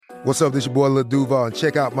What's up, this your boy Lil Duval, and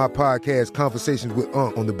check out my podcast, Conversations with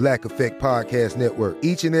Unc, on the Black Effect Podcast Network.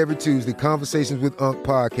 Each and every Tuesday, Conversations with Unc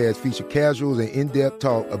podcast feature casuals and in-depth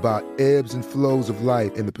talk about ebbs and flows of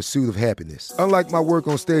life and the pursuit of happiness. Unlike my work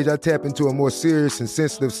on stage, I tap into a more serious and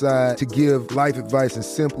sensitive side to give life advice and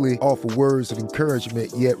simply offer words of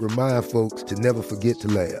encouragement, yet remind folks to never forget to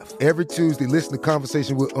laugh. Every Tuesday, listen to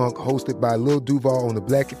Conversations with Unc, hosted by Lil Duval on the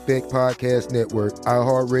Black Effect Podcast Network,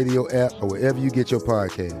 iHeartRadio app, or wherever you get your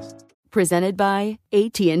podcasts. Presented by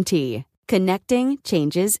AT&T. Connecting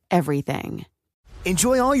changes everything.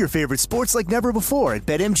 Enjoy all your favorite sports like never before at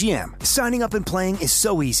BetMGM. Signing up and playing is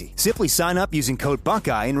so easy. Simply sign up using code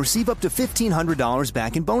Buckeye and receive up to $1,500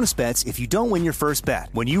 back in bonus bets if you don't win your first bet.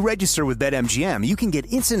 When you register with BetMGM, you can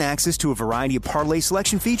get instant access to a variety of parlay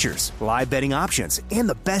selection features, live betting options, and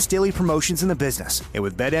the best daily promotions in the business. And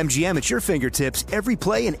with BetMGM at your fingertips, every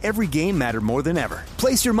play and every game matter more than ever.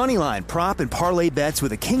 Place your moneyline, prop, and parlay bets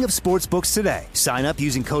with the king of sportsbooks today. Sign up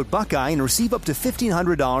using code Buckeye and receive up to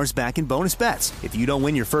 $1,500 back in bonus bets if you don't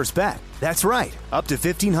win your first bet. That's right, up to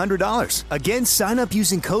 $1,500. Again, sign up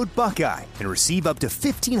using code Buckeye and receive up to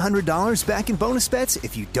 $1,500 back in bonus bets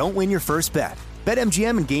if you don't win your first bet.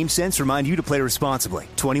 BetMGM and GameSense remind you to play responsibly.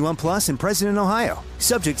 21 plus and present in Ohio.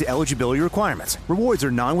 Subject to eligibility requirements. Rewards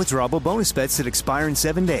are non-withdrawable bonus bets that expire in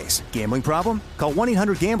 7 days. Gambling problem? Call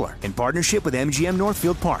 1-800-GAMBLER in partnership with MGM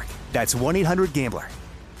Northfield Park. That's 1-800-GAMBLER.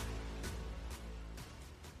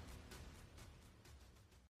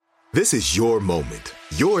 This is your moment,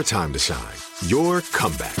 your time to shine, your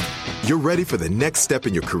comeback. You're ready for the next step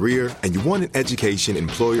in your career, and you want an education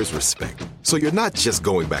employers respect. So you're not just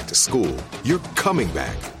going back to school, you're coming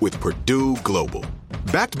back with Purdue Global.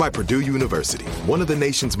 Backed by Purdue University, one of the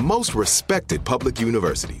nation's most respected public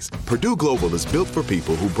universities, Purdue Global is built for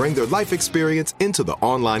people who bring their life experience into the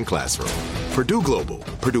online classroom. Purdue Global,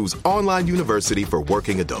 Purdue's online university for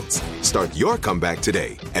working adults. Start your comeback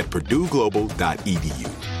today at purdueglobal.edu.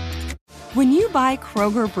 When you buy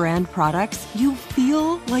Kroger brand products, you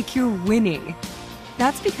feel like you're winning.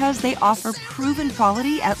 That's because they offer proven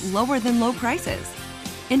quality at lower than low prices.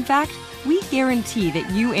 In fact, we guarantee that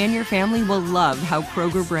you and your family will love how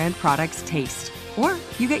Kroger brand products taste, or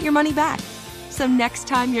you get your money back. So next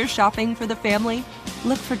time you're shopping for the family,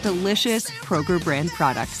 look for delicious Kroger brand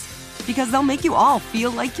products, because they'll make you all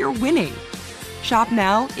feel like you're winning. Shop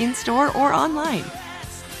now, in-store, or online.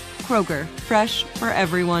 Kroger, fresh for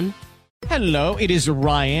everyone. Hello, it is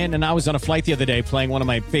Ryan, and I was on a flight the other day playing one of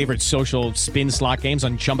my favorite social spin slot games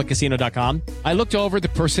on ChumbaCasino.com. I looked over at the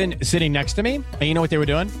person sitting next to me, and you know what they were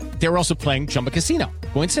doing? They were also playing Chumba Casino.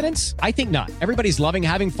 Coincidence? I think not. Everybody's loving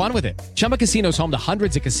having fun with it. Chumba Casino is home to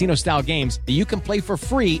hundreds of casino-style games that you can play for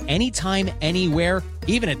free anytime, anywhere,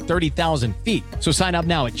 even at 30,000 feet. So sign up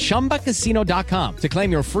now at ChumbaCasino.com to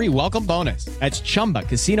claim your free welcome bonus. That's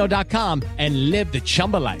ChumbaCasino.com and live the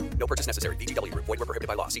Chumba life. No purchase necessary. VGW. Void where prohibited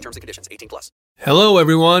by law. See terms and conditions. 18 plus. Hello,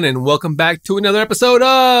 everyone, and welcome back to another episode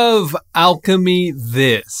of Alchemy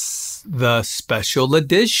This, the special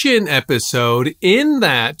edition episode, in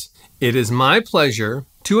that it is my pleasure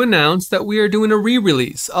to announce that we are doing a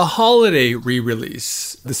re-release, a holiday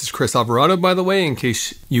re-release. This is Chris Alvarado, by the way, in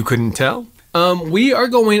case you couldn't tell. We are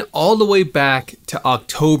going all the way back to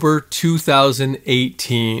October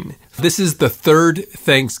 2018. This is the third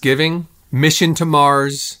Thanksgiving, Mission to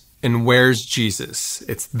Mars, and Where's Jesus?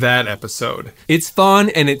 It's that episode. It's fun,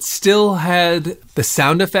 and it still had the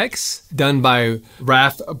sound effects done by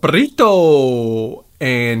Raf Brito.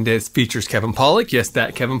 And it features Kevin Pollak, yes,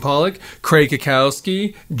 that Kevin Pollak, Craig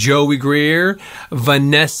Kukowski, Joey Greer,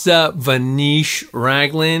 Vanessa Vanish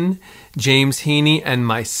Raglan, James Heaney, and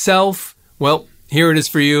myself. Well, here it is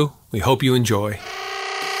for you. We hope you enjoy.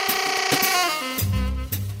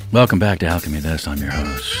 Welcome back to Alchemy This. I'm your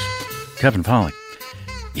host, Kevin Pollak.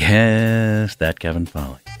 Yes, that Kevin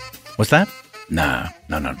Pollak. What's that? No.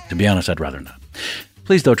 To be honest, I'd rather not.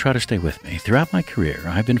 Please, though, try to stay with me. Throughout my career,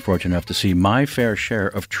 I've been fortunate enough to see my fair share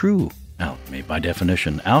of true alchemy. By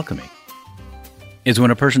definition, alchemy is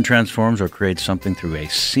when a person transforms or creates something through a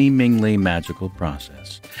seemingly magical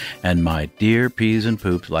process. And my dear peas and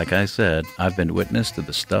poops, like I said, I've been witness to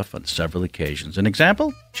the stuff on several occasions. An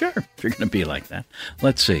example? Sure, if you're going to be like that.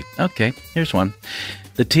 Let's see. Okay, here's one.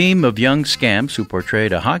 The team of young scamps who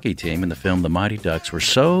portrayed a hockey team in the film The Mighty Ducks were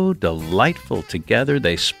so delightful together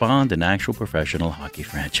they spawned an actual professional hockey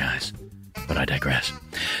franchise. But I digress.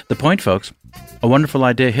 The point, folks, a wonderful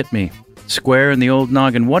idea hit me square in the old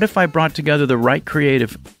noggin. What if I brought together the right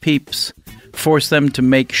creative peeps, force them to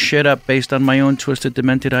make shit up based on my own twisted,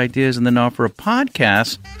 demented ideas, and then offer a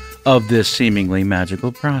podcast of this seemingly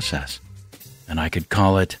magical process? And I could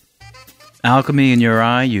call it Alchemy in Your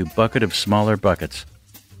Eye, You Bucket of Smaller Buckets.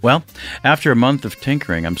 Well, after a month of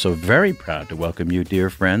tinkering, I'm so very proud to welcome you, dear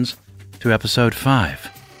friends, to episode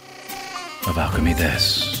 5 of Alchemy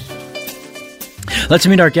This. Let's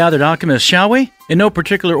meet our gathered alchemists, shall we? In no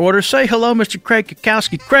particular order, say hello, Mr. Craig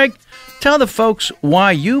Kukowski. Craig, tell the folks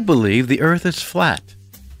why you believe the Earth is flat.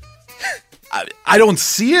 I don't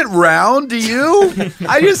see it round, do you?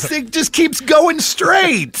 I just think it just keeps going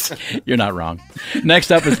straight. You're not wrong.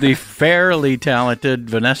 Next up is the fairly talented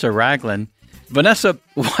Vanessa Ragland. Vanessa,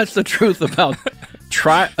 what's the truth about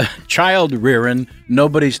child rearing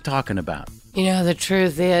nobody's talking about? You know, the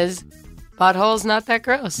truth is, butthole's not that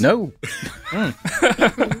gross. No.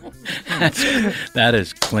 That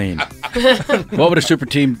is clean. What would a super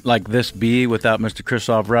team like this be without Mr. Chris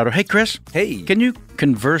Alvarado? Hey, Chris. Hey. Can you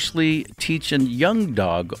conversely teach a young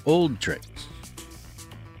dog old tricks?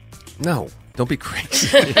 No, don't be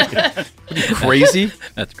crazy. Crazy?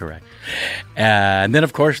 That's correct. And then,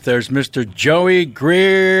 of course, there's Mr. Joey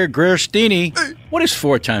Grierstini. What is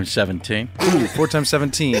 4 times 17? 4 times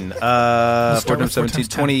 17. 4 times 17,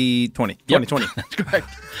 20. 20. Yep. 20. That's correct.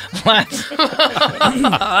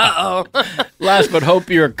 Last but hope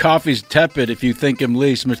your coffee's tepid if you think him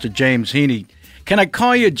least, Mr. James Heaney. Can I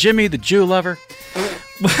call you Jimmy the Jew Lover?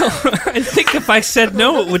 Well, I think if I said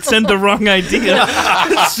no, it would send the wrong idea.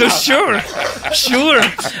 So sure.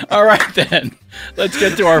 All right, then. Let's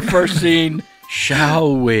get to our first scene,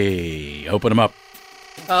 shall we? Open them up.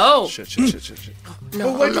 Oh. Shit.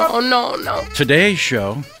 No. Today's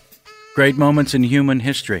show, great moments in human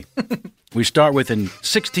history. We start with in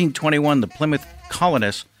 1621, the Plymouth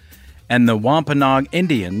colonists and the Wampanoag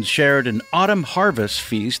Indians shared an autumn harvest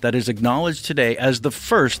feast that is acknowledged today as the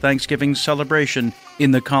first Thanksgiving celebration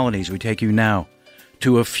in the colonies. We take you now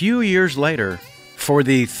to a few years later for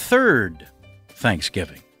the third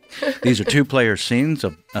Thanksgiving. These are two-player scenes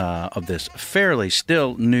of this fairly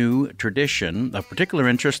still new tradition. Of particular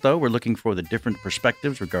interest, though, we're looking for the different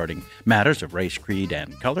perspectives regarding matters of race, creed,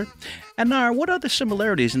 and color. And what are the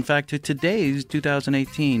similarities, in fact, to today's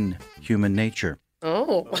 2018 human nature?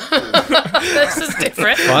 Oh, this is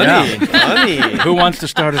different. Funny. Who wants to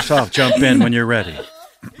start us off? Jump in when you're ready.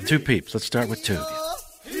 2 peeps. Let's start with 2.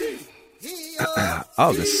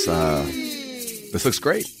 This looks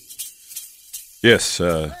great. Yes,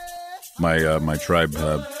 my tribe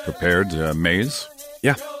prepared maize.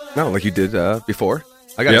 Yeah. No, like you did before.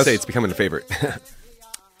 I gotta say, it's becoming a favorite.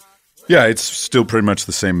 Yeah, it's still pretty much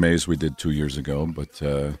the same maize we did 2 years ago, but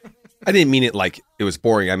I didn't mean it like it was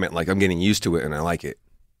boring. I meant like I'm getting used to it and I like it.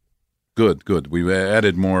 Good. We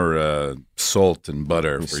added more salt and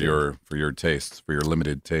butter for your tastes, for your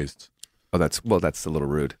limited tastes. Oh, that's a little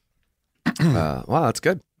rude. Wow, that's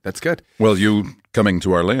good. That's good. Well, you coming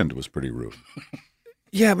to our land was pretty rude.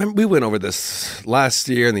 Yeah, we went over this last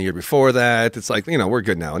year and the year before that. It's like, we're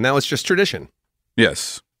good now. And now it's just tradition.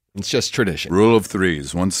 Yes. It's just tradition. Rule of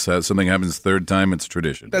threes. Once something happens third time, it's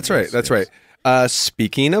tradition. That's right. That's right.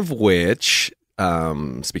 Speaking of which,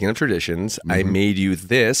 speaking of traditions, I made you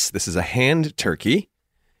this. This is a hand turkey.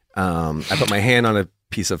 I put my hand on a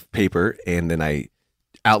piece of paper and then I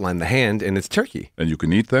outline the hand and it's turkey. And you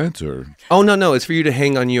can eat that, or? Oh, no. It's for you to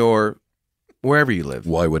hang on your, wherever you live.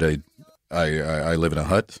 Why would I live in a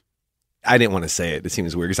hut? I didn't want to say it. It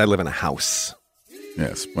seems weird because I live in a house.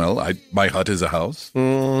 Yes. Well, my hut is a house,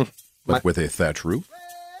 but with a thatch roof.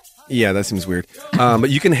 Yeah, that seems weird.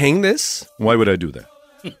 But you can hang this. Why would I do that?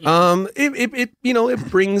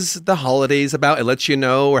 It brings the holidays about. It lets you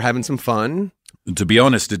know we're having some fun. To be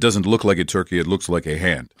honest, it doesn't look like a turkey. It looks like a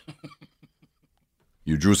hand.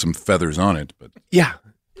 You drew some feathers on it, but yeah.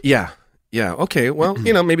 Okay, well,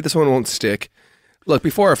 maybe this one won't stick. Look,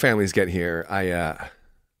 before our families get here, I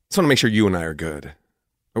just want to make sure you and I are good.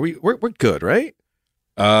 We're good, right?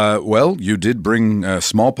 Well, you did bring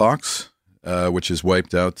smallpox, which has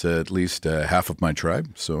wiped out at least half of my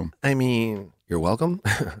tribe. So, I mean, you're welcome.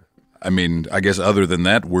 I guess other than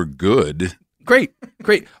that, we're good. Great.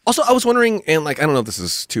 Also, I was wondering, and I don't know if this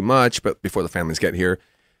is too much, but before the families get here,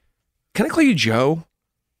 can I call you Joe?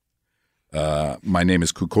 My name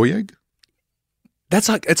is Kukoyeg.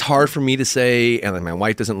 It's hard for me to say, and my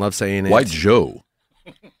wife doesn't love saying it. Why Joe?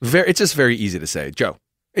 It's just very easy to say. Joe.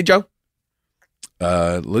 Hey, Joe.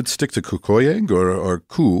 Let's stick to Kukoyeg or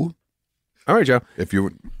Ku. All right, Joe. If you...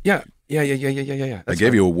 Yeah. I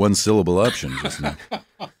gave you a one-syllable option just now.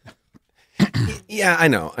 Yeah, I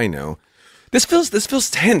know. This feels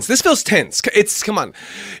tense. Come on.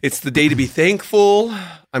 It's the day to be thankful.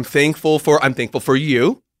 I'm thankful for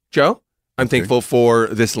you, Joe. I'm thankful for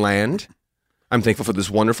this land. I'm thankful for this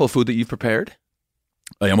wonderful food that you've prepared.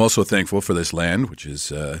 I am also thankful for this land, which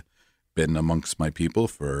has been amongst my people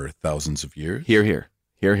for thousands of years. Here.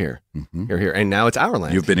 Here, here. Here, here. And now it's our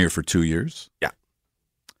land. You've been here for 2 years? Yeah.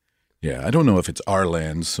 Yeah, I don't know if it's our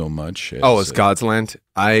land so much. It's God's land?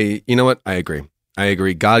 You know what? I agree.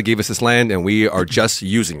 God gave us this land, and we are just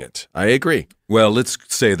using it. I agree. Well, let's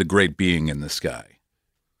say the great being in the sky.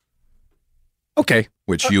 Okay.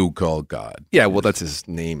 Which you call God. Yeah, well, that's his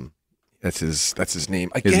name. That's his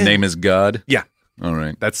name. His name is God? Yeah. All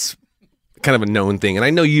right. That's kind of a known thing. And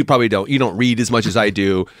I know you probably don't read as much as I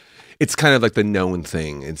do. It's kind of like the known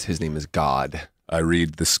thing. His name is God. I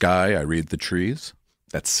read the sky. I read the trees.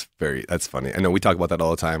 That's funny. I know we talk about that all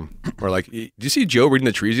the time. We're like, did you see Joe reading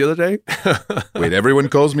the trees the other day? Wait, everyone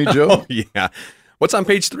calls me Joe? Oh, yeah. What's on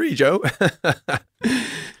page 3, Joe?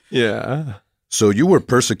 Yeah. So you were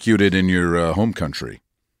persecuted in your home country.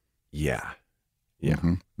 Yeah. Yeah.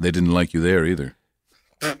 Mm-hmm. They didn't like you there either.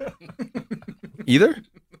 Either?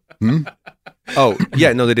 Oh,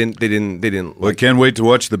 yeah, no, they didn't. Well, I can't wait to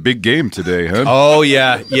watch the big game today, huh? Oh,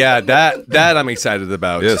 yeah, that I'm excited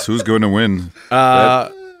about. Yes, who's going to win?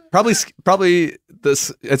 Probably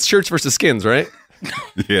this. It's Shirts versus Skins, right?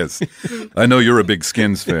 Yes, I know you're a big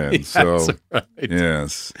Skins fan, so right.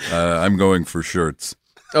 Yes, I'm going for Shirts.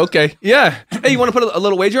 Okay, yeah. Hey, you want to put a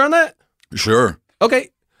little wager on that? Sure.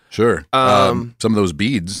 Okay. Sure. Some of those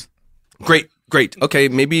beads. Great. Okay,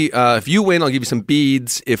 maybe if you win, I'll give you some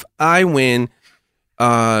beads. If I win,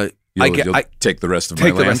 you'll take the rest of my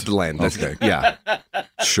land. Take the rest of the land. That's okay. Yeah.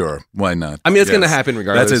 Sure. Why not? I mean, it's going to happen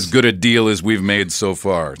regardless. That's as good a deal as we've made so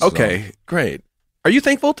far. So. Okay, great. Are you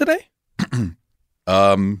thankful today?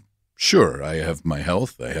 Sure. I have my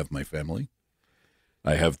health. I have my family.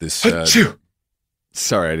 I have this.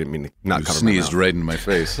 Sorry, I didn't mean to not cover my mouth. Sneezed right in my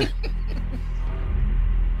face.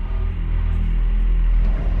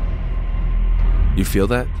 You feel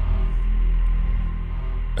that?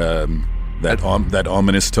 That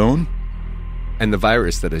ominous tone? And the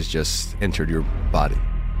virus that has just entered your body.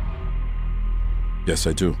 Yes,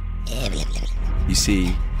 I do. You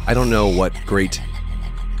see, I don't know what great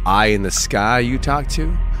eye in the sky you talk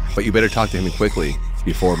to, but you better talk to him quickly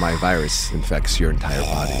before my virus infects your entire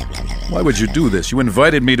body. Why would you do this? You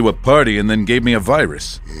invited me to a party and then gave me a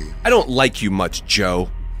virus. I don't like you much, Joe.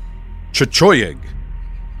 Chachoyeg,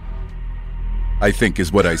 I think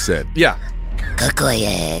is what I said. Yeah.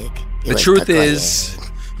 Kokoyeg. The truth is,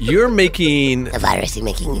 you're making... The virus is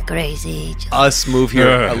making you crazy, Joe. Us move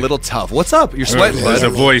here a little tough. What's up? You're sweating.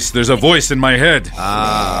 There's a voice in my head.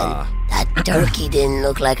 That turkey didn't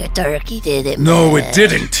look like a turkey, did it, man? No, it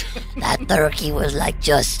didn't. That turkey was like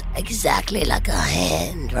just exactly like a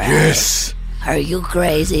hand, right? Yes. Are you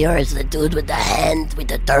crazy, or is the dude with the hand with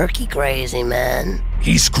the turkey crazy, man?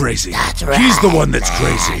 He's crazy. That's right. He's the one that's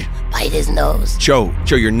crazy. Bite his nose. Joe,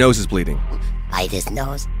 your nose is bleeding. Bite his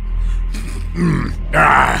nose.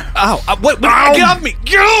 Ow! What? Get off me!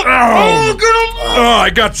 Get off! Oh, get off! Oh, I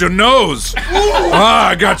got your nose.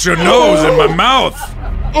 I got your nose in my mouth.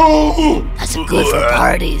 That's good for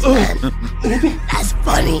parties, man. That's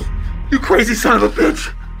funny. You crazy son of a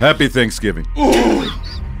bitch! Happy Thanksgiving.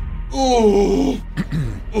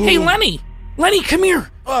 Hey, Lenny! Lenny, come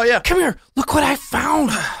here! Oh, yeah. Come here. Look what I found.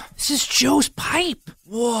 This is Joe's pipe.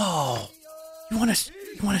 Whoa. You wanna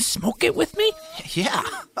smoke it with me? Yeah.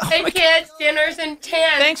 Hey, kids, dinner's in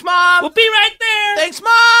 10. Thanks, Mom. We'll be right there. Thanks,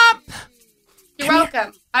 Mom. You're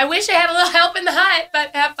welcome. I wish I had a little help in the hut,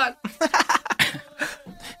 but have fun.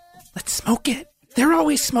 Let's smoke it. They're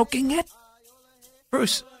always smoking it.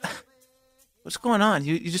 Bruce, what's going on?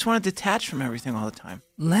 You just want to detach from everything all the time.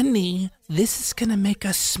 Lenny, this is gonna make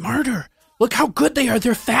us smarter. Look how good they are.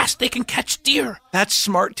 They're fast. They can catch deer. That's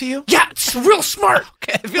smart to you? Yeah, it's real smart.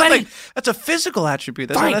 Okay, I feel like that's a physical attribute.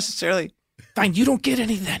 That's not necessarily... Fine, you don't get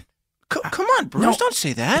any then. Come on, Bruce. No, don't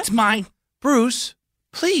say that. It's mine. Bruce,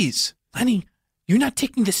 please. Lenny, you're not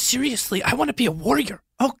taking this seriously. I want to be a warrior.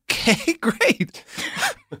 Okay, great.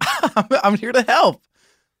 I'm here to help.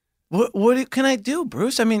 What can I do,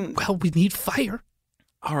 Bruce? I mean... Well, we need fire.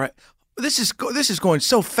 All right. This is going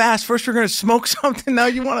so fast. First we're going to smoke something. Now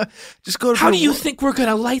you want to just go to... How do you think we're going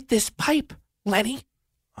to light this pipe, Lenny?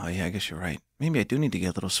 Oh, yeah, I guess you're right. Maybe I do need to get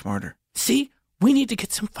a little smarter. See? We need to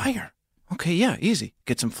get some fire. Okay, yeah, easy.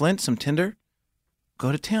 Get some flint, some tinder.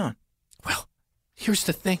 Go to town. Well, here's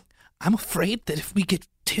the thing. I'm afraid that if we get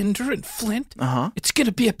tinder and flint, Uh-huh. it's going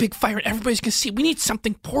to be a big fire and everybody's going to see. We need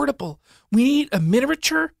something portable. We need a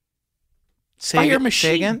miniature fire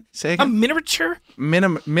machine. Say again? A miniature?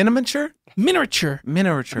 Miniature? Miniature.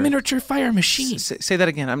 Miniature. A miniature fire machine. Say that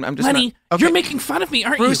again. I'm just Lenny, not... Okay. you're making fun of me,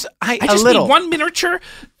 aren't Bruce, you? I just a little. need one miniature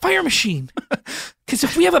fire machine. Because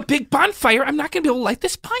if we have a big bonfire, I'm not going to be able to light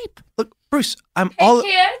this pipe. Look, Bruce, I'm Hey,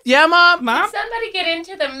 kids. Yeah, Mom? Can somebody get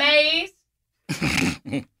into the maze?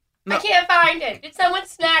 I can't find it. Did someone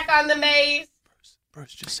snack on the maze?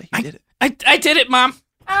 Bruce, just say you did it. I did it, Mom.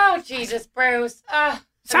 Oh, Jesus, Bruce.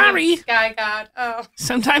 Sorry. Sky God. Oh.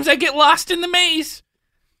 Sometimes I get lost in the maze.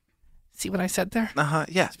 See what I said there?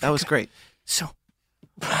 Yeah, that was great. So,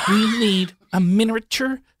 we need a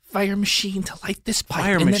miniature fire machine to light this pipe.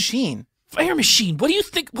 Fire machine? Fire machine. What do you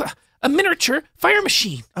think? A miniature fire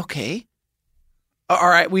machine. Okay. All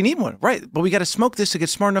right, we need one. Right, but we got to smoke this to get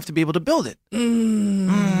smart enough to be able to build it.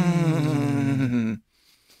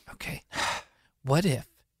 Okay. What if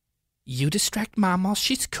you distract Mom while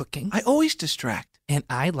she's cooking? I always distract. And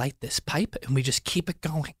I light this pipe and we just keep it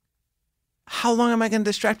going. How long am I going to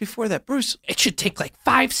distract before that, Bruce? It should take like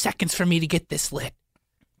 5 seconds for me to get this lit.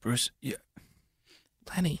 Bruce,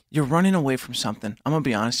 Lenny. You're running away from something. I'm going to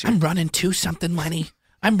be honest here. I'm running to something, Lenny.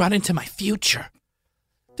 I'm running to my future.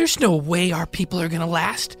 There's no way our people are going to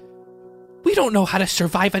last. We don't know how to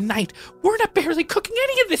survive a night. We're not barely cooking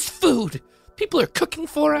any of this food. People are cooking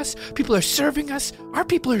for us. People are serving us. Our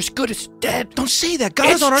people are as good as dead. Don't say that.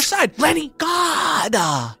 God is on our side. Lenny. God.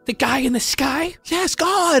 The guy in the sky? Yes,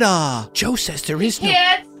 God. Joe says there is no...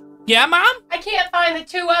 Kids? Yeah, Mom? I can't find the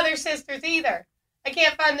 2 other sisters either. I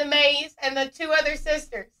can't find the maze and the 2 other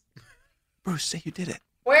sisters. Bruce, say you did it.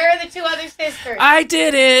 Where are the 2 other sisters? I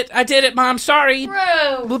did it, Mom. Sorry.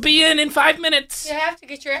 Bruce. We'll be in 5 minutes. You have to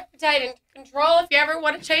get your appetite under control if you ever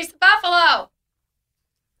want to chase the buffalo.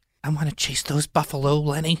 I want to chase those buffalo,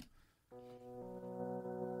 Lenny.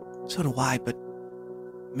 So do I, but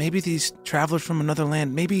maybe these travelers from another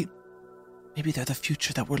land, maybe they're the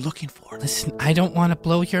future that we're looking for. Listen, I don't want to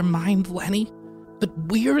blow your mind, Lenny, but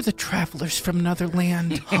we're the travelers from another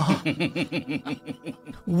land.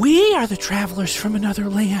 We are the travelers from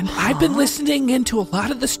another land. I've been listening into a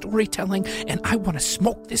lot of the storytelling, and I want to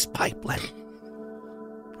smoke this pipe, Lenny.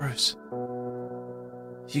 Bruce,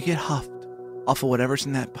 you get huffed off of whatever's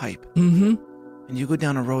in that pipe. Mm-hmm. And you go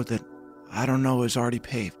down a road that I don't know is already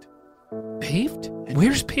paved. Paved?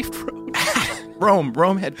 Where's paved road?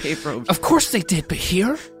 Rome had paved roads. Of course they did, but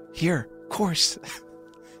here? Here, of course.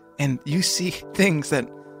 And you see things that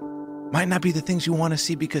might not be the things you want to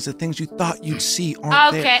see because the things you thought you'd see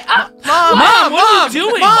aren't there. Okay. Mom, what are you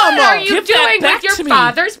doing? What are you Give that doing back with to your me.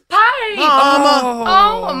 father's pipe? Mama.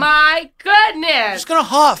 Oh, my goodness. Just gonna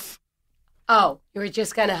huff. Oh, you were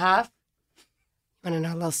just going to huff? Want to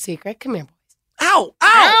know a little secret? Come here, boys. Ow!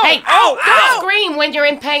 Ow! Hey, don't scream when you're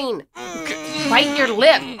in pain. Bite your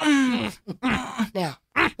lip. Now,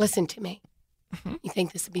 listen to me. You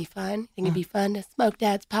think this would be fun? Think it'd be fun to smoke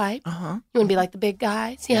Dad's pipe? Uh-huh. You want to be like the big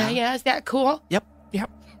guys? Yeah. Is that cool? Yep.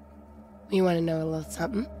 You want to know a little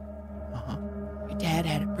something? Uh-huh. Your dad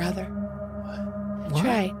had a brother. That's What?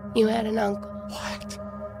 right. You had an uncle. What?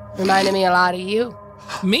 Reminded me a lot of you.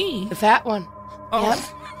 Me? The fat one. Oh. Yep.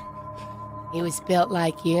 He was built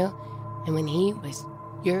like you, and when he was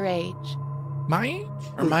your age. My age?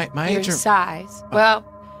 Or my your age? Or... size. Well,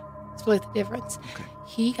 split the difference. Okay.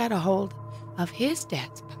 He got a hold of his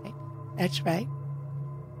dad's pipe. That's right.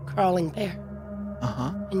 Crawling bear.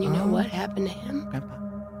 Uh-huh. And you know what happened to him? Grandpa.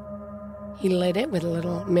 He lit it with a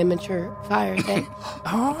little miniature fire thing.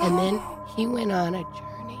 Oh. And then he went on a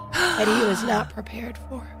journey that he was not prepared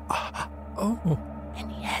for. Oh.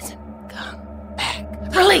 And he hasn't come back.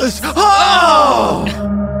 Release! Oh!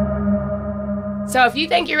 So if you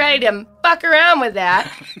think you're ready to fuck around with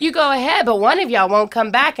that, you go ahead, but one of y'all won't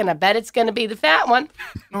come back, and I bet it's going to be the fat one.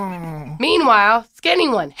 Oh. Meanwhile, skinny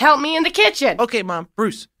one, help me in the kitchen. Okay, Mom.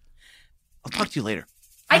 Bruce, I'll talk to you later.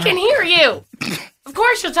 I can hear you. Of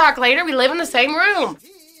course you'll talk later. We live in the same room.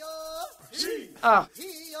 Oh.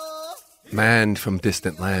 Man from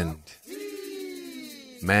distant land.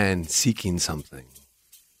 Man seeking something.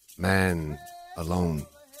 Man alone.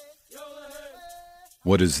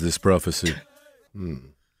 What is this prophecy?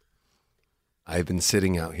 I've been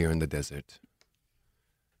sitting out here in the desert.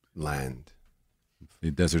 Land.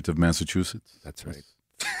 The desert of Massachusetts? That's right.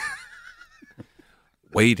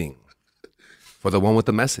 Waiting for the one with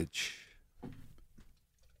the message.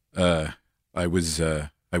 I was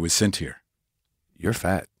sent here. You're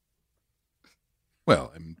fat.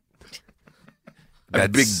 Well, I'm a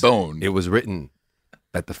big bone. It was written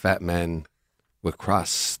that the fat man would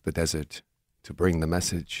cross the desert to bring the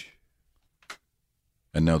message.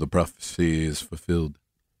 And now the prophecy is fulfilled.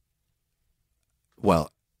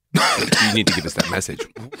 Well, you need to give us that message.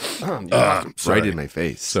 Right in my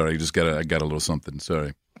face. Sorry, I got a little something.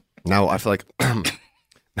 Sorry. Now I feel like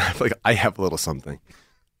I have a little something.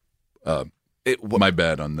 My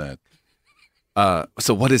bad on that.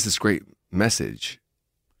 So what is this great message?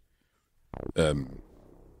 I'm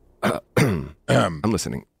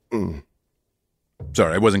listening.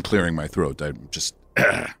 Sorry, I wasn't clearing my throat. I'm just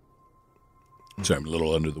Sorry, I'm a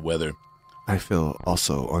little under the weather. I feel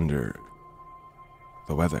also under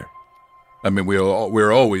the weather. I mean,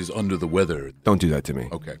 we're always under the weather. Don't do that to me.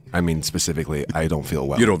 Okay. I mean, specifically, I don't feel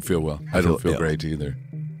well. You don't feel well. I don't feel ill. great either.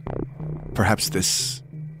 Perhaps this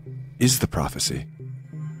is the prophecy.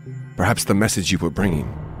 Perhaps the message you were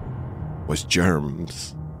bringing was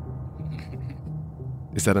germs.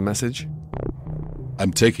 Is that a message?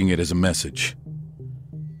 I'm taking it as a message.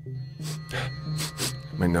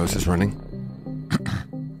 My nose is running.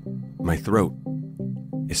 My throat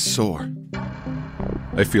is sore.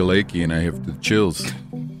 I feel achy and I have the chills.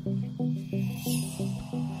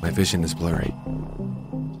 My vision is blurry.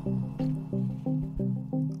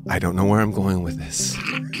 I don't know where I'm going with this.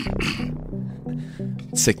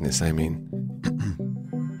 Sickness, I mean.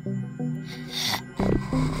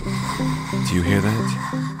 Do you hear that?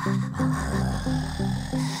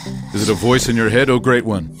 Is it a voice in your head, oh great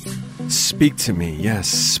one? Speak to me, yes,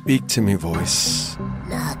 speak to me, voice.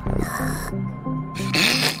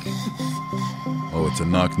 Oh, it's a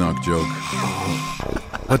knock-knock joke.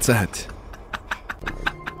 What's that?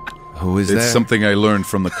 Who is there? It's something I learned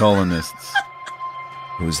from the colonists.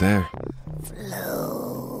 Who's there?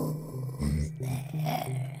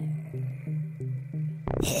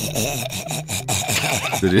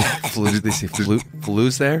 Did they say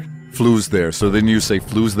flu's there? Flu's there. So then you say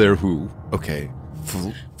flu's there who? Okay.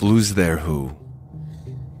 Flu's there who?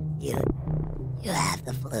 You have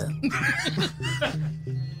the flu.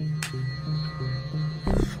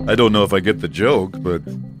 I don't know if I get the joke, but...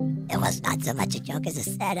 It was not so much a joke as a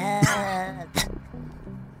setup.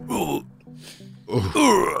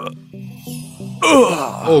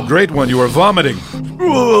 Oh, great one, you are vomiting.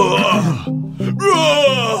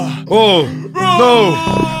 Oh, no!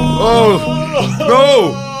 Oh,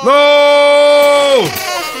 no! No!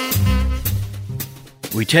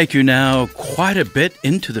 We take you now quite a bit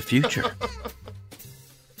into the future.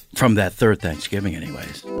 From that third Thanksgiving,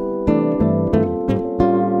 anyways.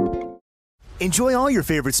 Enjoy all your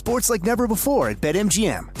favorite sports like never before at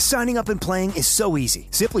BetMGM. Signing up and playing is so easy.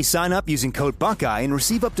 Simply sign up using code Buckeye and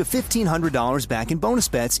receive up to $1,500 back in bonus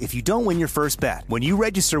bets if you don't win your first bet. When you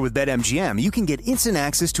register with BetMGM, you can get instant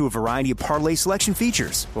access to a variety of parlay selection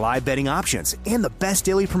features, live betting options, and the best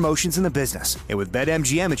daily promotions in the business. And with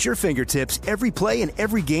BetMGM at your fingertips, every play and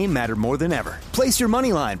every game matter more than ever. Place your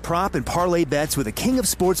moneyline, prop, and parlay bets with the king of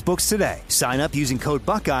sportsbooks today. Sign up using code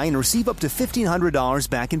Buckeye and receive up to $1,500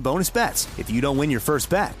 back in bonus bets if you don't win your first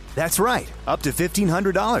bet. That's right, up to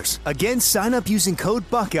 $1,500. Again, sign up using code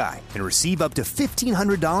Buckeye and receive up to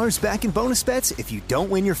 $1,500 back in bonus bets if you don't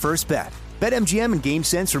win your first bet. BetMGM and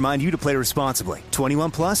GameSense remind you to play responsibly.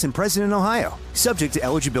 21 plus and present in Ohio. Subject to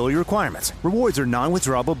eligibility requirements. Rewards are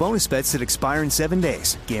non-withdrawable bonus bets that expire in 7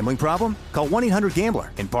 days. Gambling problem? Call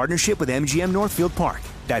 1-800-GAMBLER in partnership with MGM Northfield Park.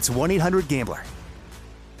 That's 1-800-GAMBLER.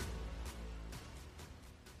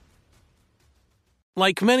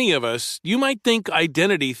 Like many of us, you might think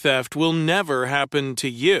identity theft will never happen to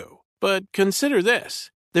you. But consider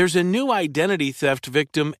this. There's a new identity theft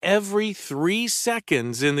victim every 3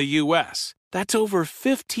 seconds in the U.S. That's over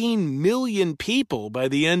 15 million people by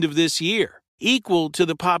the end of this year, equal to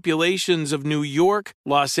the populations of New York,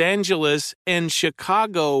 Los Angeles, and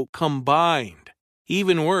Chicago combined.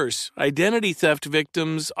 Even worse, identity theft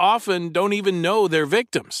victims often don't even know they're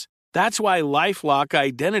victims. That's why LifeLock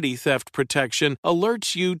Identity Theft Protection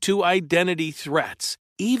alerts you to identity threats,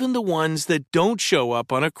 even the ones that don't show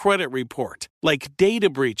up on a credit report, like data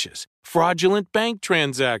breaches, fraudulent bank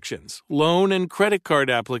transactions, loan and credit card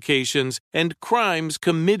applications, and crimes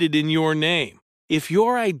committed in your name. If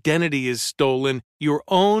your identity is stolen, your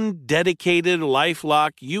own dedicated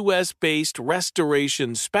LifeLock U.S.-based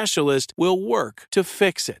restoration specialist will work to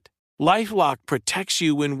fix it. LifeLock protects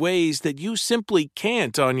you in ways that you simply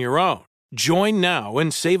can't on your own. Join now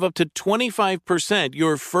and save up to 25%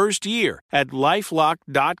 your first year at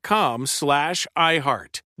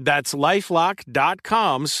LifeLock.com/iHeart. That's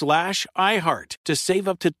LifeLock.com/iHeart to save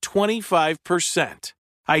up to 25%.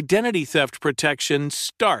 Identity theft protection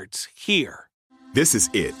starts here. This is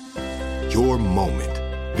it. Your moment.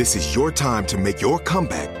 This is your time to make your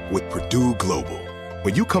comeback with Purdue Global.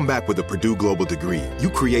 When you come back with a Purdue Global degree, you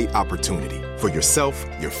create opportunity for yourself,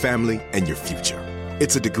 your family, and your future.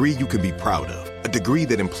 It's a degree you can be proud of, a degree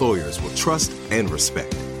that employers will trust and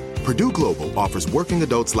respect. Purdue Global offers working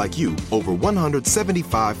adults like you over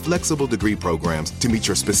 175 flexible degree programs to meet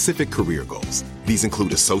your specific career goals. These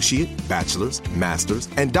include associate, bachelor's, master's,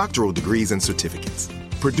 and doctoral degrees and certificates.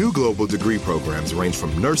 Purdue Global degree programs range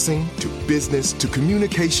from nursing to business to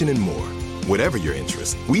communication and more. Whatever your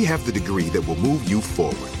interest, we have the degree that will move you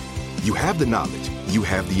forward. You have the knowledge, you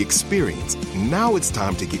have the experience. Now it's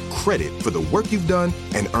time to get credit for the work you've done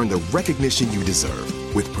and earn the recognition you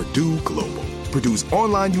deserve with Purdue Global, Purdue's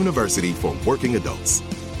online university for working adults.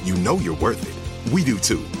 You know you're worth it. We do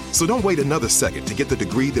too. So don't wait another second to get the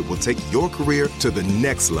degree that will take your career to the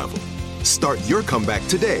next level. Start your comeback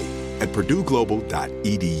today at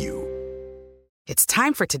purdueglobal.edu. It's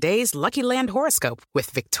time for today's Lucky Land horoscope with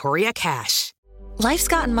Victoria Cash. Life's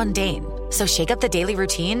gotten mundane, so shake up the daily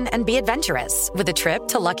routine and be adventurous with a trip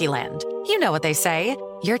to Lucky Land. You know what they say,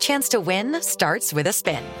 your chance to win starts with a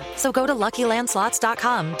spin. So go to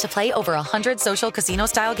LuckyLandSlots.com to play over 100 social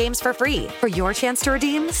casino-style games for free for your chance to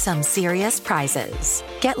redeem some serious prizes.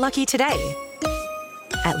 Get lucky today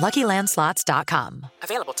at LuckyLandSlots.com.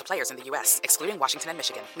 Available to players in the U.S., excluding Washington and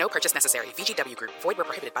Michigan. No purchase necessary. VGW Group. Void where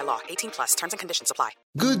prohibited by law. 18+. Terms and conditions apply.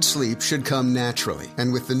 Good sleep should come naturally,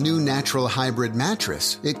 and with the new Natural Hybrid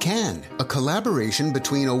mattress, it can. A collaboration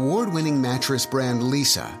between award-winning mattress brand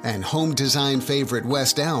Lisa and home design favorite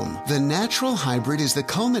West Elm, the Natural Hybrid is the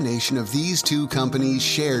culmination of these two companies'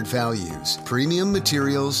 shared values: premium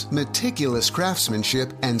materials, meticulous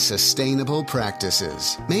craftsmanship, and sustainable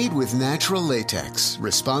practices. Made with natural latex,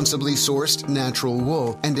 responsibly sourced natural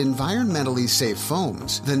wool, and environmentally safe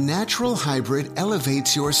foams, the Natural Hybrid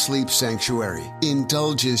elevates your sleep sanctuary,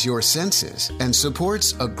 indulges your senses, and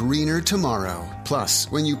supports a greener tomorrow. Plus,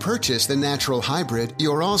 when you purchase the Natural Hybrid,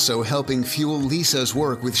 you're also helping fuel Lisa's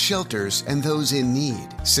work with shelters and those in need.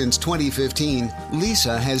 Since 2015,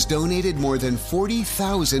 Lisa has donated more than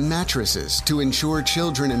 40,000 mattresses to ensure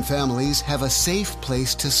children and families have a safe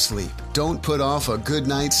place to sleep. Don't put off a good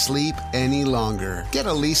night's sleep any longer. Get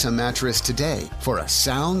a Lisa mattress today for a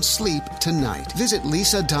sound sleep tonight. Visit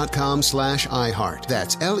lisa.com/iHeart.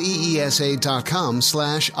 That's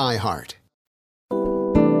LEESA.com/iHeart.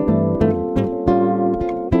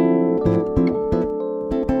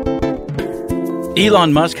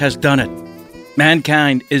 Elon Musk has done it.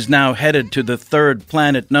 Mankind is now headed to the third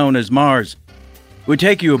planet known as Mars. We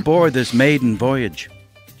take you aboard this maiden voyage,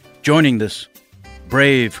 joining this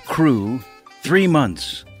brave crew 3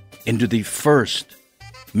 months into the first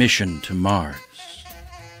mission to Mars.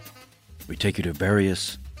 We take you to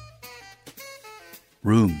various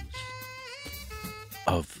rooms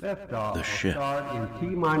of the ship. In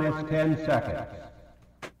T-minus 10 seconds.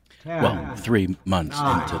 10, Well, 3 months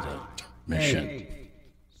 9, into the mission. 8,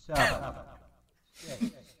 7, 6.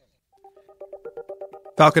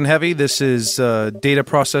 Falcon Heavy, this is data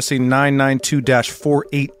processing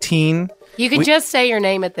 992-418. You can just say your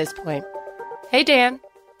name at this point. Hey, Dan.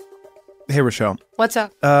 Hey, Rochelle. What's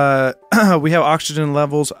up? We have oxygen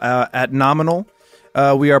levels at nominal.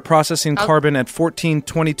 We are processing carbon at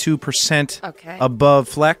 1422% above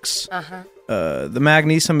flex. Uh-huh. The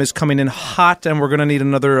magnesium is coming in hot, and we're going to need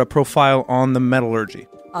another profile on the metallurgy.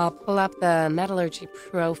 I'll pull up the metallurgy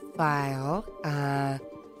profile.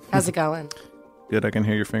 How's it going? Good, I can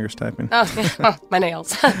hear your fingers typing. Oh, my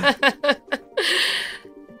nails.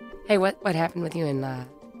 Hey, what happened with you and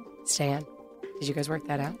Stan? Did you guys work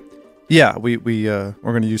that out? Yeah, we're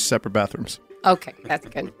going to use separate bathrooms. Okay, that's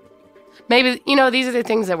good. Maybe, these are the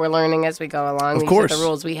things that we're learning as we go along. Of course. These are the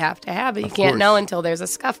rules we have to have, but you can't know until there's a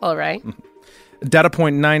scuffle, right? Data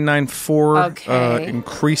point 994, Okay.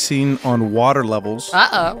 increasing on water levels.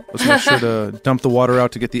 Uh-oh. Let's make sure to dump the water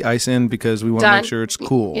out to get the ice in because we want to Done. make sure it's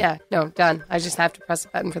cool. Yeah, no, done. I just have to press a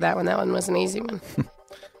button for that one. That one was an easy one.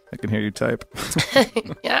 I can hear you type.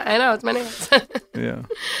 Yeah, I know. It's my nails. Yeah.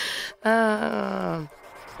 Are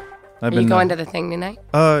you going to the thing tonight?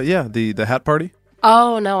 Yeah, the hat party.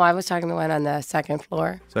 Oh, no, I was talking to one on the second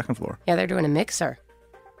floor. Second floor. Yeah, they're doing a mixer.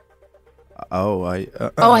 Oh, I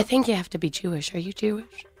think you have to be Jewish. Are you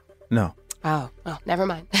Jewish? No, Oh, never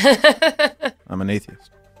mind. I'm an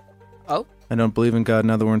atheist. Oh? I don't believe in God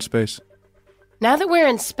now that we're in space. Now that we're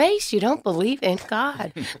in space, you don't believe in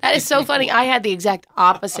God. That is so funny. I had the exact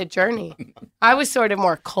opposite journey. I was sort of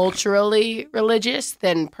more culturally religious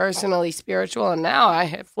than personally spiritual, and now I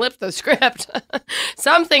have flipped the script.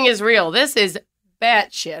 Something is real. This is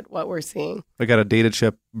batshit, what we're seeing. I got a data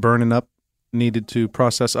chip burning up, needed to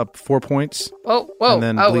process up 4 points. Whoa. And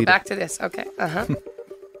then We're bleed back it. to this. Okay.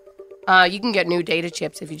 You can get new data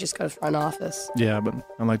chips if you just go to front office. Yeah, but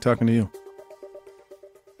I like talking to you.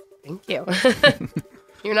 Thank you.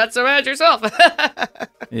 You're not so bad yourself.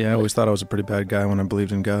 Yeah, I always thought I was a pretty bad guy when I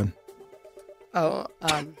believed in God. Oh,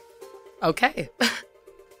 okay.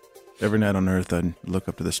 Every night on Earth, I'd look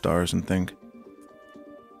up to the stars and think,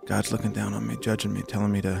 God's looking down on me, judging me,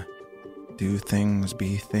 telling me to do things,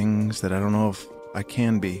 be things that I don't know if I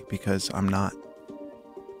can be because I'm not.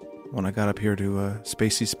 When I got up here to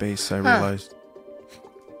spacey space, I realized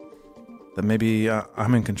that maybe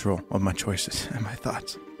I'm in control of my choices and my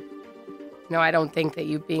thoughts. No, I don't think that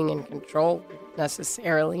you being in control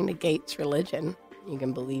necessarily negates religion. You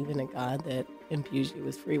can believe in a God that imbues you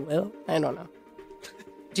with free will. I don't know.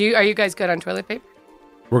 Are you guys good on toilet paper?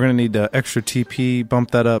 We're going to need extra TP,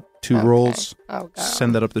 bump that up 2 rolls, Oh, God.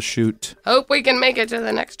 send that up the chute. Hope we can make it to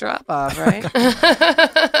the next drop-off, right?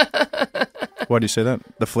 Why do you say that?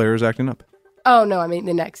 The flare is acting up. Oh, no, I mean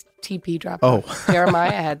the next TP drop-off. Oh.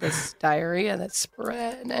 Jeremiah had this diarrhea that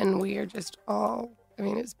spread, and we are just all, I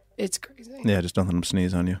mean, it's crazy. Yeah, just don't let them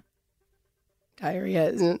sneeze on you. Diarrhea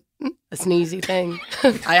isn't a sneezy thing.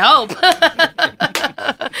 I hope.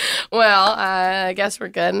 Well, I guess we're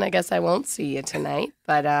good, and I guess I won't see you tonight.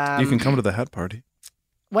 But You can come to the hat party.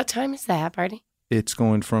 What time is the hat party? It's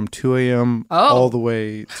going from 2 a.m. all the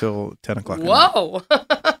way till 10 o'clock. at night. Whoa.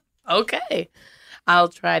 Okay. I'll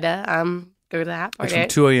try to go to the hat It's party. from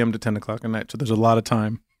 2 a.m. to 10 o'clock at night, so there's a lot of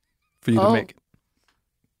time for you to make it.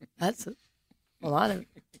 That's a lot of.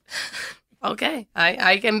 Okay,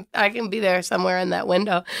 I can be there somewhere in that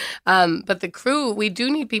window, but the crew, we do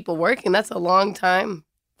need people working. That's a long time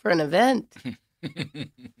for an event.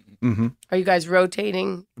 Mm-hmm. Are you guys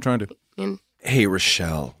rotating? I'm trying to. Hey,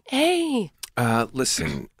 Rochelle. Hey.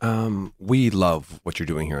 Listen, we love what you're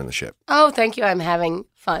doing here on the ship. Oh, thank you. I'm having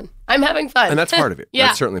fun. And that's part of it. Yeah.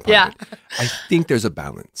 That's certainly part of it. I think there's a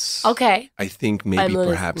balance. Okay. I think maybe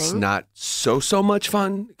perhaps listening. not so much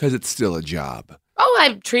fun because it's still a job. Oh,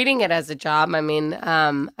 I'm treating it as a job. I mean,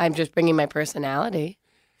 I'm just bringing my personality.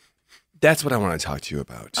 That's what I want to talk to you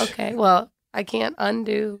about. Okay, well, I can't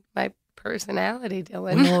undo my personality,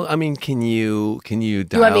 Dylan. Well, I mean, can you dial...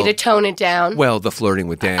 You want me to tone it down? Well, the flirting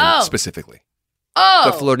with Dan Oh. specifically.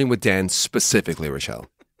 Oh! The flirting with Dan specifically, Rochelle.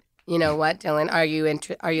 You know what, Dylan? Are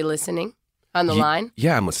you listening on the line?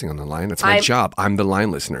 Yeah, I'm listening on the line. That's my I'm- job. I'm the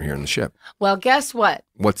line listener here on the ship. Well, guess what?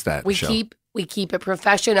 What's that, We Rochelle? keep it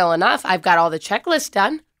professional enough. I've got all the checklists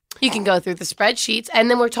done. You can go through the spreadsheets,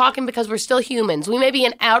 and then we're talking because we're still humans. We may be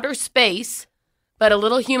in outer space, but a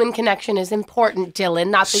little human connection is important, Dylan.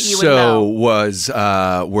 Not that you would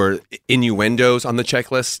know. Were innuendos on the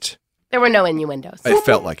checklist? There were no innuendos. It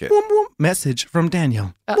felt like it. Message from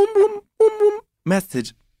Daniel.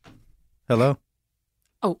 Message. Hello?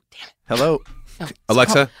 Oh, damn it. Hello?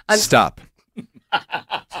 Alexa, stop.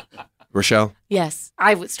 Rochelle? Yes,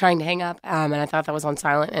 I was trying to hang up, and I thought that was on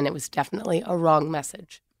silent, and it was definitely a wrong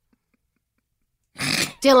message.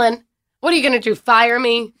 Dylan, what are you going to do? Fire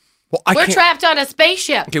me? Well, I We're can't- trapped on a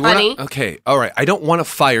spaceship, Okay, we're honey. not, okay, all right. I don't want to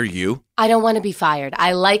fire you. I don't want to be fired.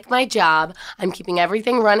 I like my job. I'm keeping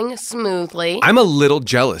everything running smoothly. I'm a little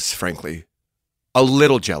jealous, frankly. A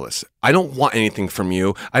little jealous. I don't want anything from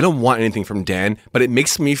you. I don't want anything from Dan, but it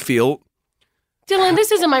makes me feel... Dylan,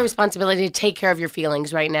 this isn't my responsibility to take care of your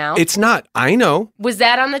feelings right now. It's not. I know. Was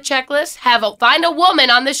that on the checklist? Find a woman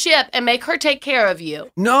on the ship and make her take care of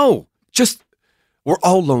you. No. Just, we're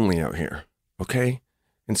all lonely out here, okay?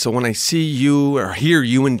 And so when I see you or hear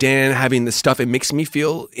you and Dan having this stuff, it makes me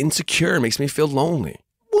feel insecure. It makes me feel lonely.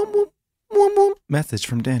 Message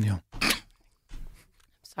from Daniel.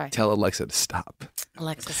 Sorry. Tell Alexa to stop.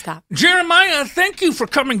 Alexa, stop. Jeremiah, thank you for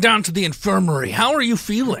coming down to the infirmary. How are you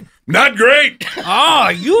feeling? Not great.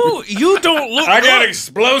 You don't look I got good.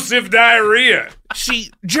 explosive diarrhea. See,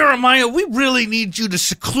 Jeremiah, we really need you to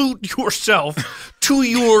seclude yourself to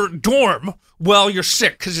your dorm while you're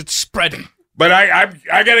sick because it's spreading. But I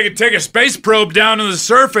got to take a space probe down to the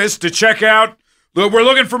surface to check out. Look, we're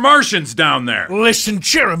looking for Martians down there. Listen,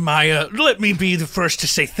 Jeremiah, let me be the first to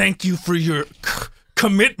say thank you for your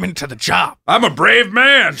commitment to the job. I'm a brave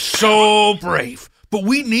man. So brave. But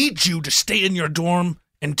we need you to stay in your dorm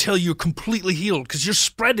until you're completely healed because you're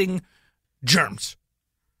spreading germs.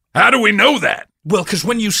 How do we know that? Well, because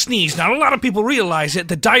when you sneeze, not a lot of people realize it,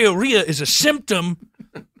 the diarrhea is a symptom,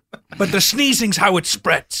 but the sneezing's how it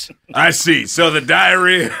spreads. I see. So the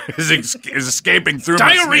diarrhea is escaping through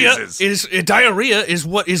my sneezes. Diarrhea is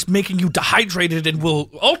what is making you dehydrated and will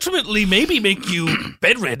ultimately maybe make you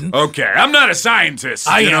bedridden. Okay, I'm not a scientist.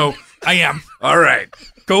 I you am. know. All right.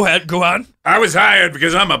 Go ahead. Go on. I was hired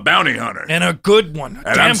because I'm a bounty hunter. And a good one.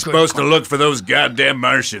 And I'm supposed to look for those goddamn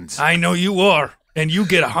Martians. I know you are. And you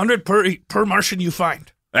get 100 per Martian you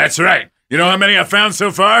find. That's right. You know how many I found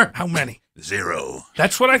so far? How many? 0.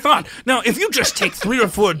 That's what I thought. Now, if you just take 3 or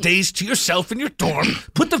 4 days to yourself in your dorm,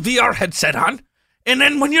 put the VR headset on, and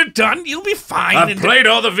then when you're done, you'll be fine. I've played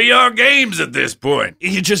all the VR games at this point.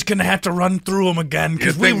 You're just going to have to run through them again.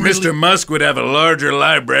 You think Mr. Musk would have a larger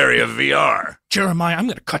library of VR? Jeremiah, I'm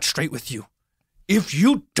going to cut straight with you. If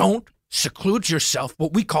you don't seclude yourself,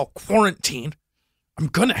 what we call quarantine, I'm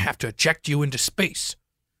going to have to eject you into space.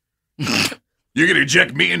 You're gonna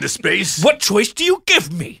eject me into space? What choice do you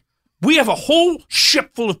give me? We have a whole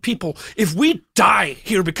ship full of people. If we die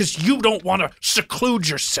here because you don't want to seclude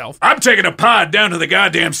yourself... I'm taking a pod down to the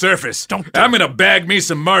goddamn surface. I'm gonna bag me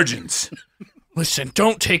some margins. Listen,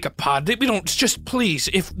 don't take a pod. We don't... Just please.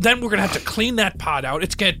 Then we're gonna have to clean that pod out.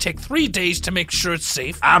 It's gonna take 3 days to make sure it's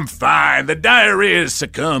safe. I'm fine. The diarrhea has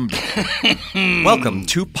succumbed. Welcome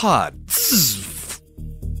to Pod.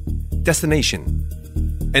 Destination.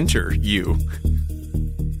 Enter you.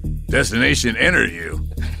 Destination, enter you.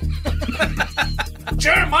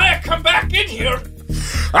 Jeremiah, come back in here.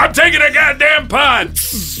 I'm taking a goddamn pod.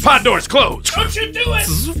 Pod door's closed. Don't you do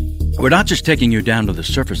it. We're not just taking you down to the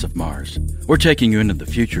surface of Mars. We're taking you into the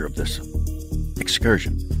future of this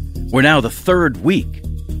excursion. We're now the 3rd week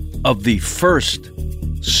of the first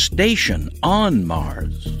station on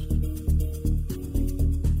Mars.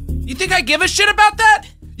 You think I give a shit about that?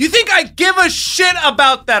 You think I give a shit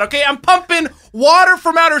about that, okay? I'm pumping water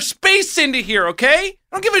from outer space into here, okay?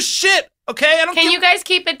 I don't give a shit, okay? Can you guys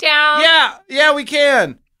keep it down? Yeah, we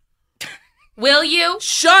can. Will you?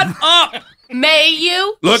 Shut up! May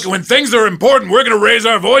you? Look, when things are important, we're gonna raise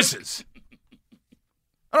our voices.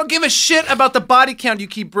 I don't give a shit about the body count you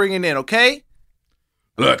keep bringing in, okay?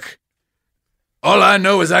 Look, all I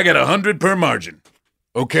know is I got 100 per margin,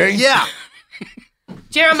 okay? Yeah.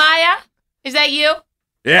 Jeremiah, is that you?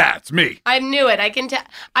 Yeah, it's me. I knew it. I can tell.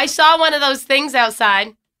 I saw one of those things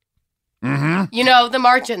outside. Mm-hmm. You know, the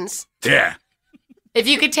margins. Yeah. If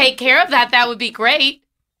you could take care of that, that would be great.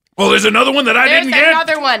 Well, there's another one that I didn't get. There's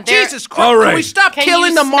another one. Jesus Christ. All right. Can we stop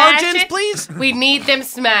killing the margins, please? We need them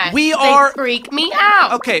smashed. We They are... freak me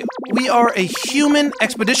out. Okay, we are a human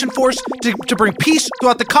expedition force to bring peace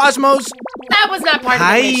throughout the cosmos. That was not part of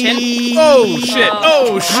the mission. Oh, shit.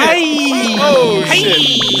 Oh, shit. Oh,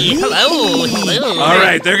 shit. Hello. All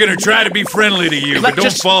right, they're gonna try to be friendly to you, but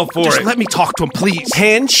don't fall for just it. let me talk to him, please.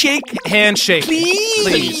 Handshake? Handshake.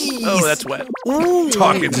 Please. Oh, that's wet.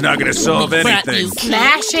 Talking's not gonna solve anything.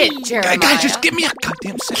 Smash it, Jeremiah. Guys, just give me a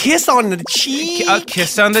goddamn second. Kiss on the cheek. A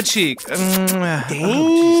kiss on the cheek. Thank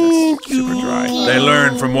you. Super dry. They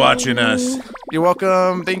learn from watching us. You're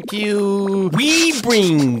welcome. Thank you. We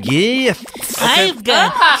bring gifts. I've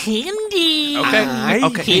got candy.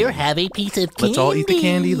 Okay. Here, have a piece of candy. Let's all eat the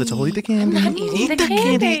candy. Let's all eat the candy. I'm not eating the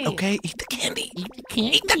candy. Okay, eat the candy.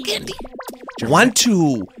 Eat the candy. Want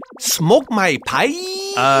to smoke my pie?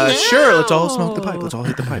 Sure. Let's all smoke the pipe. Let's all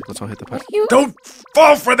hit the pipe. Let's all hit the pipe. Don't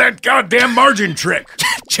fall for that goddamn margin trick.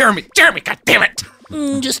 Jeremy, goddammit.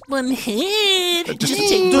 Just one hit. Just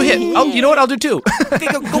do a hit. Oh, you know what? I'll do 2. Okay,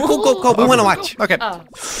 go. We want to watch. Okay.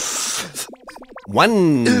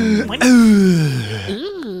 One.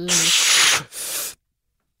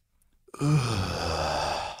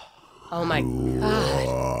 Oh my God.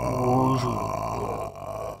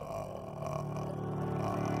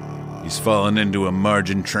 He's fallen into a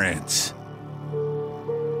margin trance.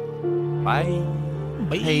 Bye.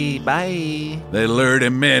 Hey, bye. They lured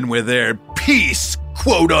him in with their peace,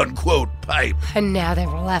 quote-unquote, pipe. And now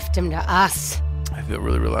they've left him to us. I feel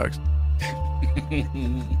really relaxed.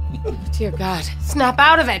 Dear God, snap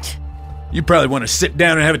out of it. You probably want to sit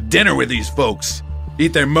down and have a dinner with these folks.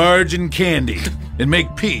 Eat their margin candy and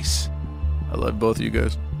make peace. I love both of you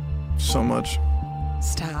guys so much.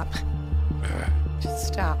 Stop. Just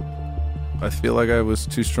stop. I feel like I was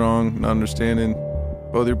too strong, not understanding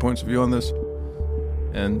both your points of view on this.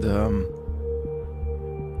 And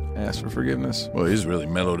ask for forgiveness. Well, he's really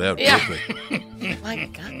mellowed out Yeah. quickly. My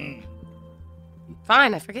God.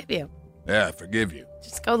 Fine, I forgive you. Yeah, I forgive you.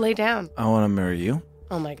 Just go lay down. I want to marry you.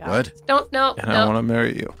 Oh my God. What? Don't, no, And no. I want to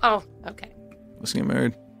marry you. Oh, okay. Let's get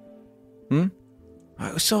married.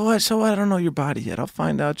 So what? I don't know your body yet. I'll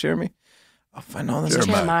find out, Jeremy. I'll find all the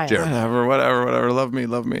Jeremiah. Whatever. Love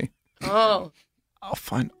me. Oh. I'll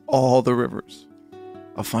find all the rivers.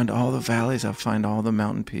 I'll find all the valleys. I'll find all the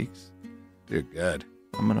mountain peaks. Dear God.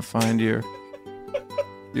 I'm gonna find your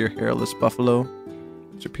hairless buffalo.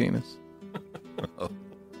 It's your penis.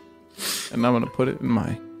 And I'm gonna put it in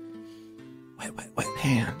my wet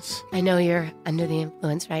hands. I know you're under the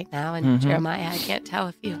influence right now, and Jeremiah, I can't tell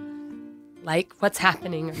if you like what's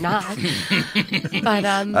happening or not. But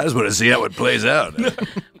I just want to see how it plays out.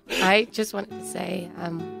 I just wanted to say,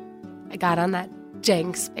 I got on that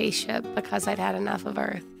dang spaceship because I'd had enough of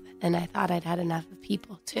Earth, and I thought I'd had enough of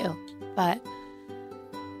people too. But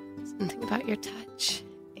something about your touch,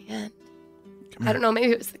 and I don't know,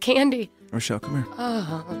 maybe it was the candy. Rochelle, come here.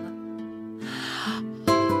 Oh,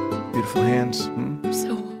 Beautiful hands.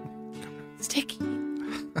 so sticky.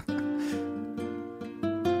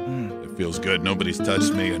 It feels good. Nobody's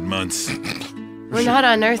touched me in months. We're not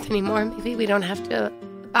on Earth anymore. Maybe we don't have to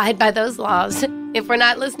abide by those laws. If we're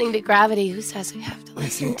not listening to gravity, who says we have to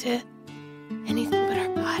listen to anything but our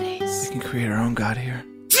bodies? We can create our own God here.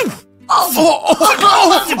 We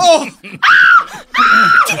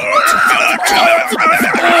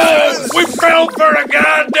fell for a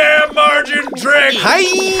goddamn margin trick.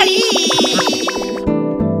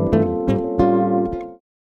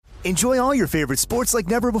 Enjoy all your favorite sports like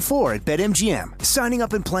never before at BetMGM. Signing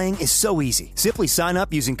up and playing is so easy. Simply sign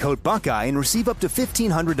up using code Buckeye and receive up to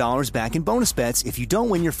 $1,500 back in bonus bets if you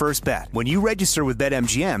don't win your first bet. When you register with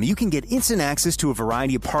BetMGM, you can get instant access to a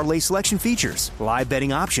variety of parlay selection features, live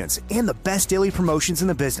betting options, and the best daily promotions in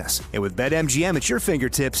the business. And with BetMGM at your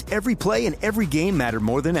fingertips, every play and every game matter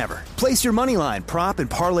more than ever. Place your moneyline, prop, and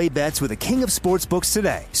parlay bets with the king of sportsbooks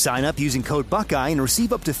today. Sign up using code Buckeye and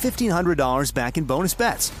receive up to $1,500 back in bonus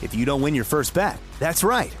bets if you don't win your first bet. That's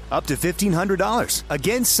right, up to $1,500.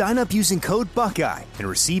 Again, sign up using code Buckeye and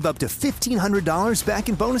receive up to $1,500 back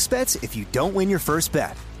in bonus bets if you don't win your first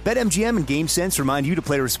bet. BetMGM and GameSense remind you to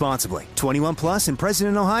play responsibly. 21 plus and present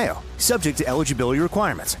in Ohio. Subject to eligibility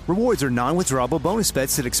requirements. Rewards are non-withdrawable bonus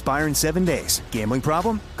bets that expire in 7 days. Gambling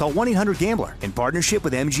problem? Call 1-800-GAMBLER in partnership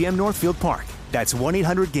with MGM Northfield Park. That's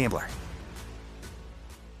 1-800-GAMBLER.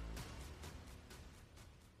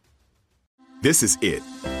 This is it.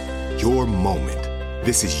 Your moment.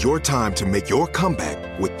 This is your time to make your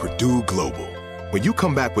comeback with Purdue Global. When you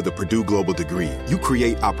come back with a Purdue Global degree, you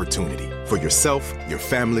create opportunity for yourself, your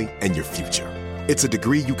family, and your future. It's a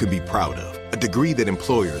degree you can be proud of, a degree that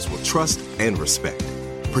employers will trust and respect.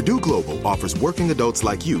 Purdue Global offers working adults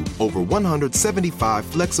like you over 175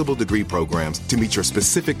 flexible degree programs to meet your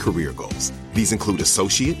specific career goals. These include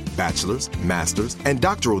associate, bachelor's, master's, and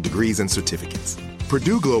doctoral degrees and certificates.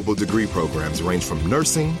 Purdue Global degree programs range from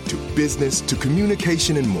nursing to business to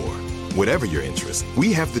communication and more. Whatever your interest,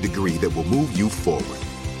 we have the degree that will move you forward.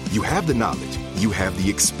 You have the knowledge, you have the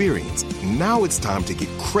experience. Now it's time to get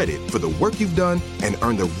credit for the work you've done and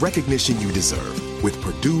earn the recognition you deserve with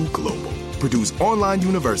Purdue Global, Purdue's online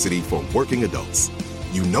university for working adults.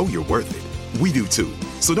 You know you're worth it. We do too.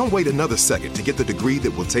 So don't wait another second to get the degree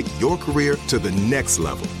that will take your career to the next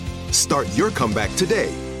level. Start your comeback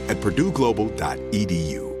today at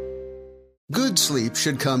purdueglobal.edu. Good sleep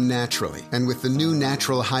should come naturally, and with the new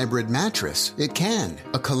Natural Hybrid mattress, it can.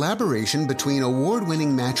 A collaboration between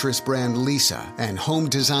award-winning mattress brand Leesa and home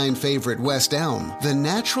design favorite West Elm, the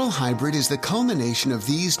Natural Hybrid is the culmination of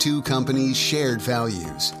these two companies' shared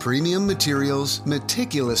values: premium materials,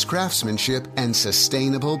 meticulous craftsmanship, and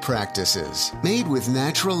sustainable practices. Made with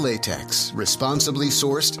natural latex, responsibly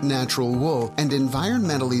sourced natural wool, and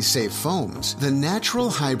environmentally safe foams, the Natural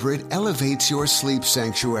Hybrid elevates your sleep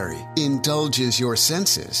sanctuary, indulges your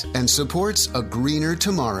senses, and supports a greener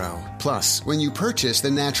tomorrow. Plus, when you purchase the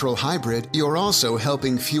Natural Hybrid, you're also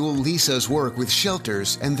helping fuel Leesa's work with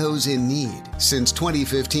shelters and those in need. Since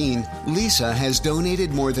 2015, Leesa has donated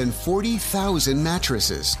more than 40,000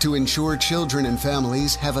 mattresses to ensure children and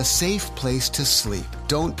families have a safe place to sleep.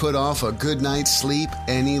 Don't put off a good night's sleep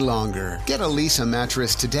any longer. Get a Leesa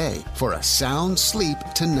mattress today for a sound sleep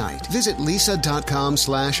tonight. Visit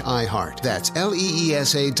leesa.com/iHeart. That's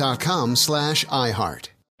LEESA.com/iHeart.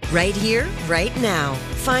 Right here, right now.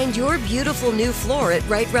 Find your beautiful new floor at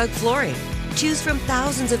Right Rug Flooring. Choose from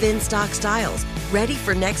thousands of in-stock styles, ready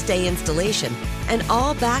for next day installation, and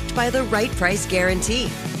all backed by the right price guarantee.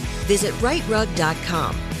 Visit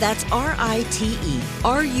rightrug.com. That's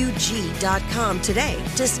RITERUG.com today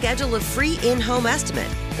to schedule a free in-home estimate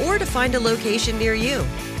or to find a location near you.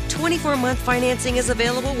 24-month financing is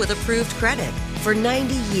available with approved credit. For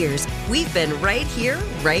 90 years, we've been right here,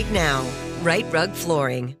 right now. Right Rug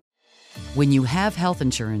Flooring. When you have health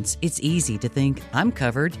insurance, it's easy to think, I'm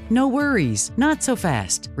covered, no worries. Not so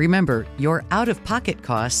fast. Remember, your out-of-pocket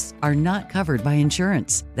costs are not covered by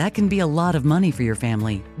insurance. That can be a lot of money for your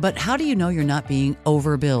family. But how do you know you're not being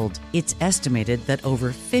overbilled? It's estimated that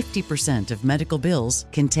over 50% of medical bills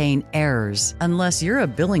contain errors. Unless you're a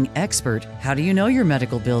billing expert, how do you know your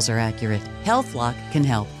medical bills are accurate? HealthLock can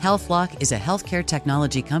help. HealthLock is a healthcare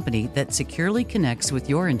technology company that securely connects with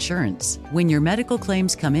your insurance. When your medical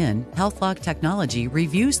claims come in, HealthLock technology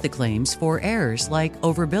reviews the claims for errors like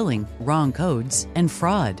overbilling, wrong codes, and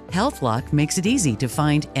fraud. HealthLock makes it easy to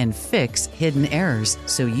find and fix hidden errors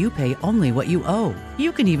so you pay only what you owe.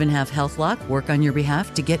 You can even have HealthLock work on your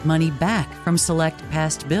behalf to get money back from select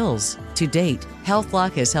past bills. To date,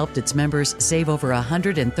 HealthLock has helped its members save over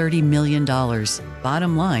 $130 million.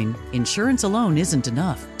 Bottom line, insurance alone isn't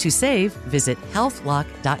enough. To save, visit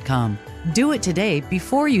healthlock.com. Do it today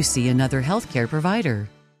before you see another healthcare provider.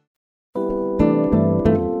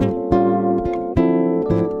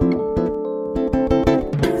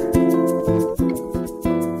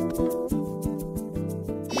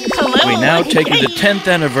 We now take you to the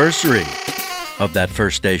 10th anniversary of that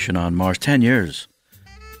first station on Mars. 10 years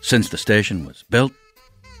since the station was built,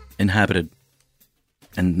 inhabited,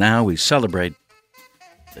 and now we celebrate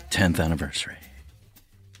the 10th anniversary.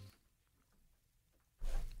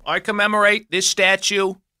 I commemorate this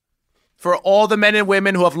statue for all the men and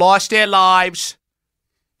women who have lost their lives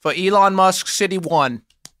for Elon Musk City 1.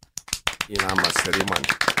 Elon Musk City 1.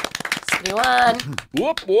 City 1.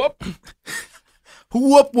 Whoop, whoop. Who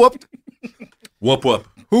whoop whooped? Whoop, whoop.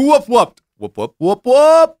 Who whoop whooped? Whoop, whoop. Whoop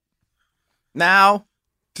whoop. Now,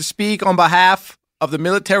 to speak on behalf of the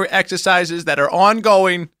military exercises that are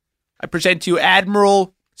ongoing, I present to you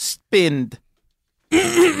Admiral Spind.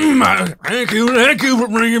 Thank you for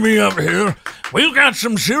bringing me up here. We've got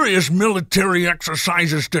some serious military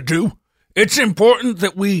exercises to do. It's important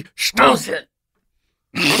that we stop.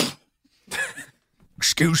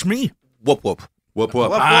 Excuse me? Whoop, whoop. Whoop,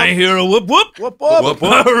 whoop. I hear a whoop, whoop. Whoop, whoop. Whoop,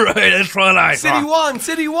 whoop. All right, that's what I thought.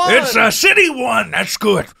 City 1. It's a City 1. That's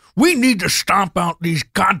good. We need to stomp out these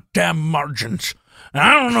goddamn margins.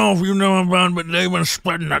 I don't know if you know about it, but they've been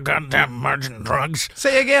spreading the goddamn margin drugs.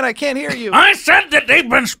 Say again, I can't hear you. I said that they've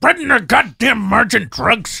been spreading the goddamn margin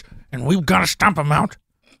drugs, and we've got to stomp them out.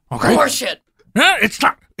 Okay? Horseshit. It's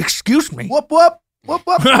not. Excuse me. Whoop, whoop. Whoop,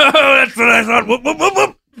 whoop. That's what I thought. Whoop, whoop, whoop,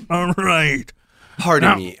 whoop. All right.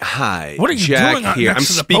 Pardon me. Hi. What are you Jack doing here. I'm next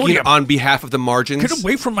to the speaking podium? on behalf of the margins. Get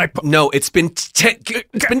away from my... No, it's been 10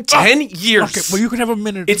 years. Okay, well, you can have a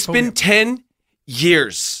minute. It's been 10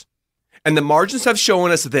 years. And the margins have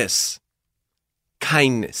shown us this.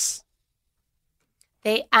 Kindness.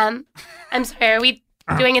 I'm sorry, are we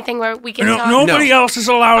doing a thing where we can talk? Nobody else is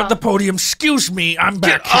allowed at the podium. Excuse me, I'm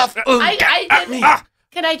back. Get off.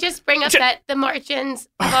 Can I just bring up that the Martians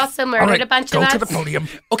have also murdered a bunch of us? Go to the podium.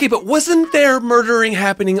 Okay, but wasn't there murdering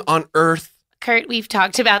happening on Earth? Kurt, we've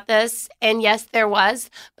talked about this, and yes, there was,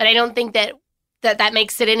 but I don't think that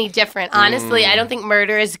makes it any different. Honestly, I don't think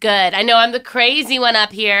murder is good. I know I'm the crazy one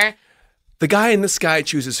up here. The guy in the sky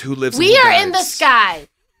chooses who lives and We who are dies. in the sky.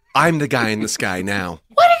 I'm the guy in the sky now.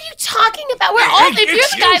 What are you talking about? We're all. If you're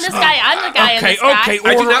the guy in the sky, I'm the guy in the sky. Okay,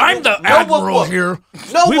 order. I'm the admiral here.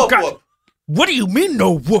 No We've whoop got- whoop. What do you mean,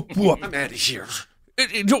 no whoop whoop? I'm out of here.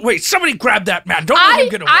 Wait, somebody grab that man. Don't let him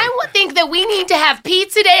get away. I would think that we need to have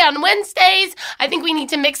pizza day on Wednesdays. I think we need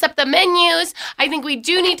to mix up the menus. I think we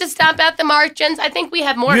do need to stomp out the Martians. I think we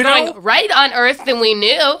have more going right on Earth than we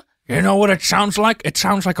knew. You know what it sounds like? It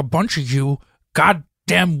sounds like a bunch of you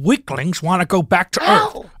goddamn weaklings want to go back to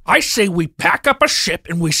Earth. I say we pack up a ship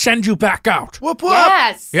and we send you back out. Whoop, whoop.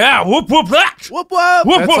 Yes. Yeah, whoop, whoop, that. Whoop, whoop.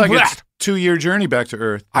 Whoop, That's whoop, like that. a 2-year journey back to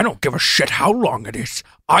Earth. I don't give a shit how long it is.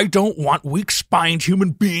 I don't want weak-spined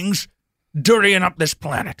human beings dirtying up this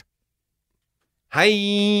planet.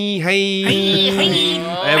 Hey.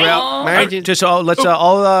 Let's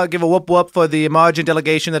all give a whoop whoop for the Margin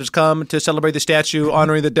delegation that has come to celebrate the statue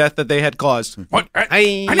honoring the death that they had caused. What?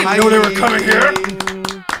 I didn't know they were coming here.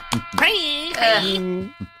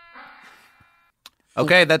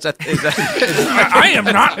 Okay, that's I am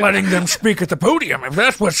not letting them speak at the podium. If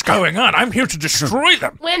that's what's going on, I'm here to destroy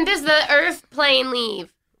them. When does the Earth plane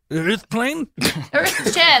leave? The Earth plane?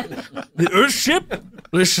 Earth ship. The Earth ship?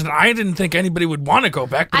 Listen, I didn't think anybody would want to go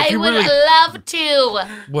back. But if I you would really... love to.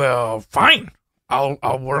 Well, fine.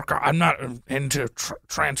 I'll work. I'm not into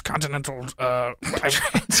transcontinental.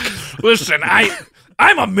 Listen,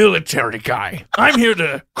 I'm a military guy. I'm here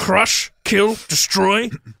to crush, kill, destroy.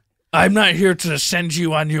 I'm not here to send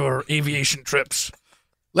you on your aviation trips.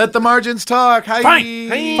 Let the Margins talk. Hi.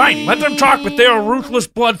 Fine. Let them talk, but they are ruthless,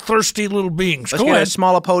 bloodthirsty little beings. Let's Go get ahead. a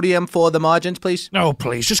smaller podium for the Margins, please. No,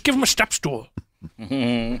 please. Just give them a step stool.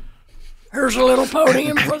 Here's a little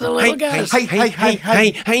podium for the little guys. We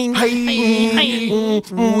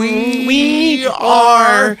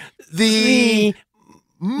are the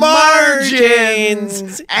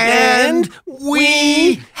Margins, and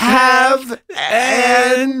we have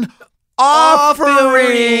an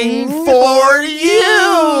offering for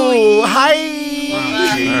you. Hi.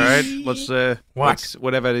 All right, let's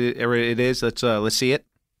whatever it is. Let's see it.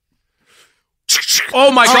 Oh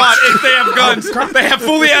my God! If they have guns, they have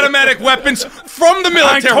fully automatic weapons from the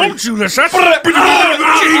military. I told you this. That's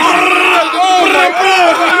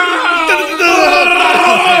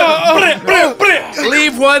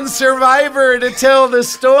Leave one survivor to tell the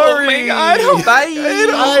story. Oh my God!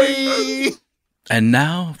 Bye. And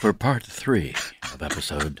now for part 3 of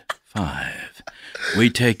episode 5. We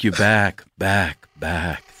take you back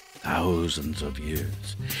thousands of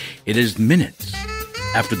years. It is minutes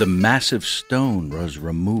after the massive stone was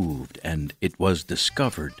removed and it was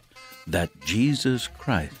discovered that Jesus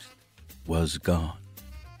Christ was gone.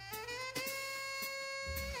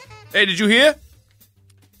 Hey, did you hear?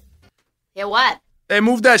 Yeah, what? They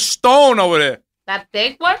moved that stone over there. That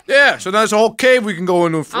big one? Yeah, so there's a whole cave we can go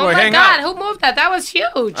into Oh my hang God, out. who moved that? That was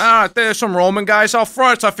huge. There's some Roman guys out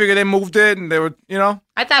front, so I figured they moved it, and they were,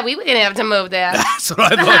 I thought we were going to have to move that. That's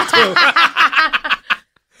what I thought, too.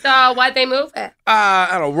 So why'd they move it? I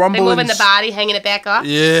don't know, They rumblings. moving the body, hanging it back up?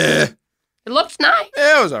 Yeah. It looks nice.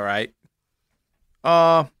 Yeah, it was all right.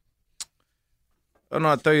 I don't know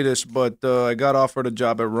how to tell you this, but I got offered a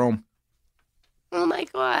job at Rome. Oh my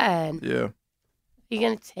God. Yeah. You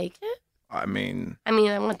going to take it? I mean, I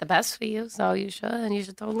want the best for you, so you should, and you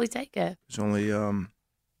should totally take it. there's only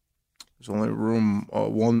room,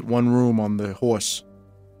 one room on the horse.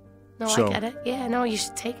 No, So- I get it. Yeah, no, you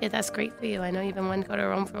should take it. That's great for you. I know you've been wanting to go to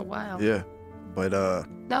Rome for a while. Yeah, but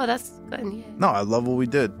No, that's good. Yeah, no, I love what we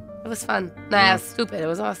did. it was fun. Nah, it was stupid. It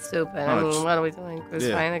was all stupid. No, it's- what are we doing?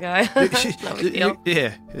 Crucifying yeah. the guy? No big deal.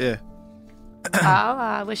 Yeah.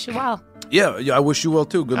 I wish you well. Yeah, I wish you well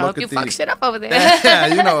too. Good I luck hope you at the. fuck shit up over there. Yeah,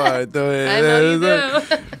 you know. I know you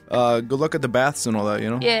do. Good luck at the baths and all that.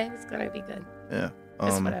 You know. Yeah, it's gonna be good. Yeah.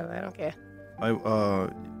 It's whatever. I don't care.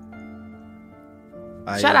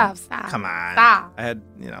 Shut up. Stop. Come on. Stop. I had,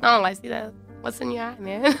 Oh, I see that. What's in your eye,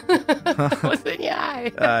 man? What's in your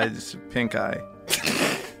eye? just a pink eye.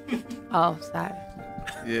 Oh, sorry.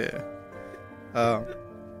 Yeah. That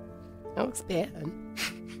looks bad.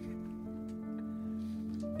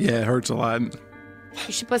 Yeah, it hurts a lot.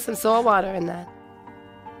 You should put some salt water in that.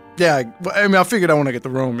 Yeah, I figured I want to get the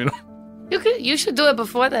Rome, you know. You should do it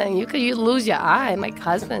before then. You lose your eye. My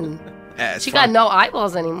cousin. Yeah, it's She fine. got no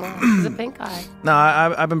eyeballs anymore. She's a pink eye. No,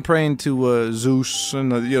 I've been praying to Zeus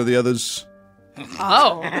and the others.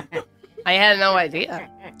 Oh, I had no idea.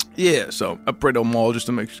 Yeah, so I prayed to them all just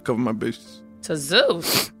to cover my bases. To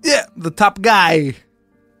Zeus. Yeah, the top guy.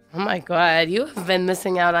 Oh my God, you have been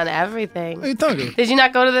missing out on everything. What are you talking? Did you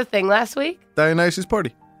not go to the thing last week? Dionysus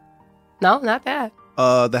party. No, not that.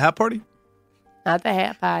 The hat party. Not the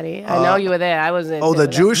hat party. I know you were there. I wasn't. Oh, the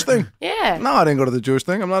Jewish thing. Yeah. No, I didn't go to the Jewish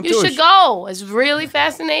thing. I'm not You Jewish. should go. It's really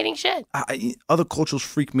fascinating shit. Other cultures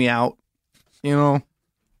freak me out. You know.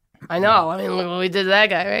 I know. I mean, look what we did to that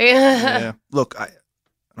guy, right? Yeah. Look, I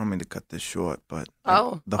don't mean to cut this short, but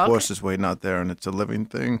the okay. horse is waiting out there, and it's a living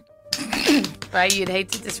thing. Right? You'd hate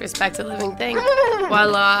to disrespect a living thing.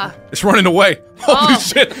 Well, It's running away. Holy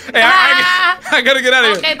shit! Hey, I gotta get out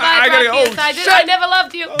of okay, here. bye, I gotta Bucky. go. I never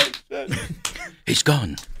loved you. He's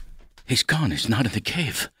gone. He's gone. He's not in the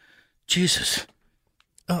cave. Jesus.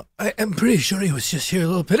 I'm pretty sure he was just here a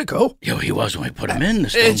little bit ago. Yo, he was when we put him in. The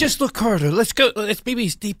stone. Just look harder. Let's go. Maybe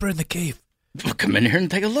he's deeper in the cave. Well, come in here and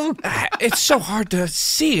take a look. It's so hard to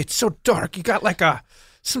see. It's so dark. You got like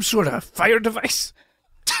some sort of fire device?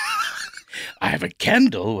 I have a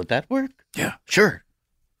candle. Would that work? Yeah. Sure.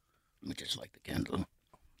 Let me just light the candle.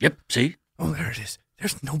 Yep, see? Oh, there it is.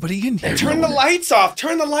 There's nobody in here. Turn the lights off.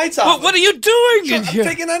 Turn the lights off. What are you doing in here? I'm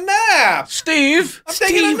taking a nap. Steve? I'm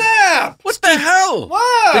taking a nap. What the hell?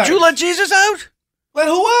 What? Did you let Jesus out? Let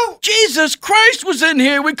who out? Jesus Christ was in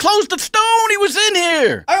here. We closed the stone. He was in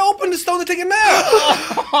here. I opened the stone to take a nap.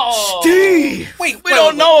 Steve! Wait, we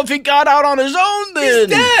don't know if he got out on his own then.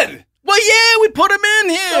 He's dead. Well, yeah, we put him in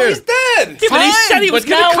here. No, he's dead. Yeah, but he said he was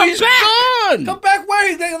going gonna come back. Come back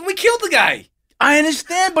where? We killed the guy. I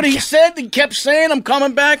understand, but he kept saying, I'm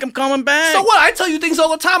coming back, I'm coming back. So what? I tell you things all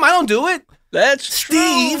the time. I don't do it. That's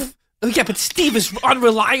Steve. Yeah, but Steve is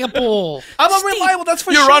unreliable. I'm unreliable, that's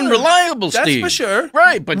for You're sure. unreliable, That's Steve. for sure.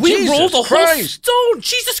 Right, but We Jesus rolled a whole Christ. stone.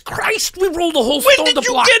 Jesus Christ, we rolled a whole When stone did to you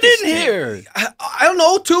block get this in thing. here? I don't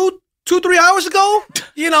know, 2-3 hours ago.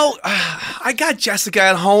 You know, I got Jessica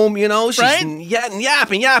at home. You know, she's Right?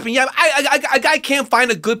 yapping. I can't find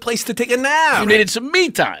a good place to take a nap. You needed some me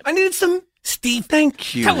time. I needed some. Steve,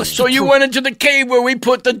 thank you. Tell us So you went into the cave where we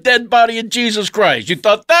put the dead body of Jesus Christ. You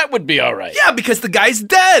thought that would be all right. Yeah, because the guy's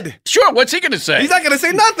dead. Sure, what's he going to say? He's not going to say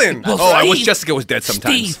nothing. Well, I wish Steve- Jessica was dead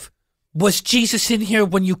sometimes. Steve, was Jesus in here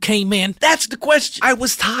when you came in? That's the question. I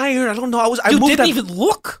was tired. I don't know. I You moved didn't even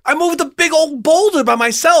look? I moved a big old boulder by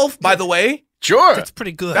myself, by the way. Sure. That's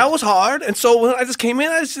pretty good. That was hard. And so when I just came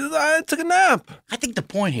in, I took a nap. I think the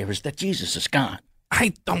point here is that Jesus is gone.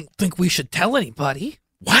 I don't think we should tell anybody.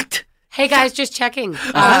 What? Hey guys, just checking.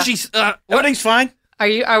 Everything's fine.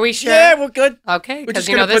 Are we sure? Yeah, we're good. Okay, We're because just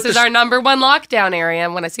you know gonna this put is this- our number one lockdown area,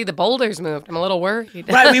 and when I see the boulders moved, I'm a little worried.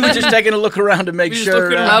 Right, we were just taking a look around to make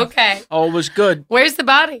sure Okay. all was good. Where's the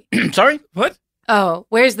body? Sorry? What? Oh,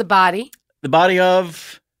 where's the body? The body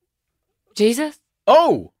of... Jesus?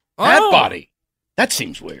 Oh, that Oh. body. That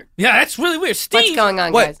seems weird. Yeah, that's really weird. Steve. What's going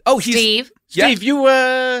on, What? guys? Oh, he's- Steve? Yeah. Steve, you,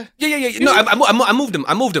 Yeah. No, I moved him.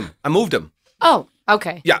 I moved him. Oh,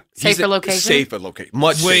 Okay. Yeah. Safer location? Safer location.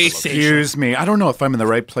 Much safer location. Excuse me. I don't know if I'm in the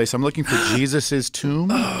right place. I'm looking for Jesus' tomb.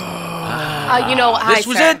 Hi,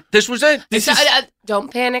 sir. This was it.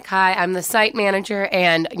 Don't panic. Hi, I'm the site manager,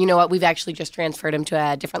 and you know what? We've actually just transferred him to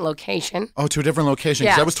a different location. Oh, to a different location?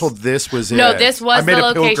 Because I was told this was it. No, this was I made the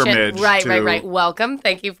a location. pilgrimage Right. Welcome.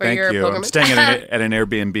 Thank you for your I'm pilgrimage. staying at an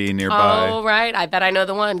Airbnb nearby. Oh, right. I bet I know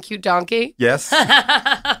the one. Cute donkey. Yes.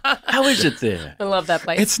 How is it there? I love that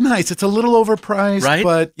place. It's nice. It's a little overpriced, Right?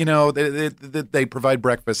 but they provide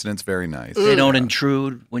breakfast and it's very nice. They don't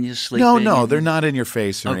intrude when you sleep. No, they're not in your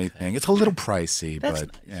face or anything. It's a little pricey,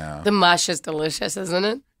 but yeah. The mush is delicious, isn't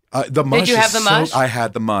it? The mush. Did you have the mush? I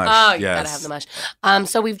had the mush. Oh, you yes. gotta have the mush.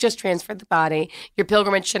 So we've just transferred the body. Your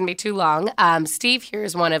pilgrimage shouldn't be too long. Steve here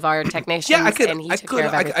is one of our technicians. Yeah, I could. And he I took could. care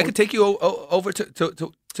of everything. I could take you over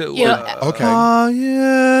to. Okay.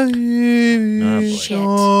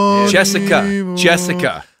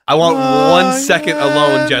 Jessica. I want 1 second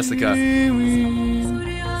alone, Jessica.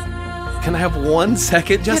 Can I have 1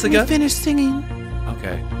 second, Jessica? Let me finish singing.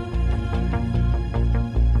 Okay.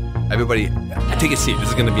 Everybody, take a seat. This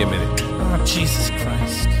is going to be a minute. Oh, Jesus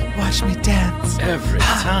Christ. Watch me dance. Every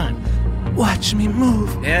time. Watch me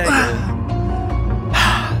move. Yeah.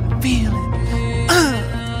 Feel it.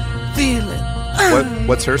 Feel it.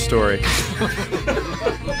 What's her story?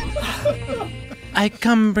 I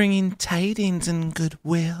come bringing tidings and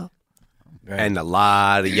goodwill. And a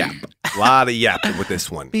lot of yap. A lot of yapping with this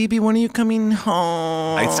one. Baby, when are you coming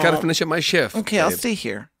home? I just got to finish up my shift. Okay, I'll stay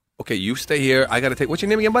here. Okay, you stay here. I got to take... What's your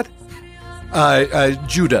name again, bud?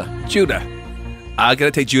 Judah. I got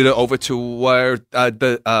to take Judah over to where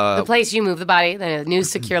the place you move the body, the new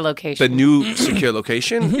secure location. The new secure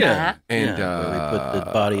location? Yeah. And where we put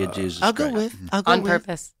the body of Jesus I'll Christ. go with. On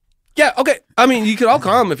purpose. Yeah, okay. I mean, you could all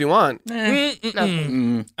come if you want. No.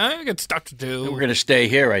 I got stuff to do. We're going to stay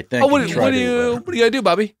here, I think. Oh, what do you got to do,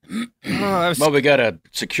 Bobby? Well, we got to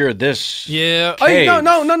secure this. Yeah. Oh, cave.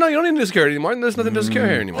 no, you don't need to secure it anymore. There's nothing to secure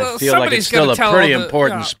here anymore. I feel like it's still a pretty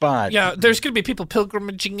important spot. Yeah, there's going to be people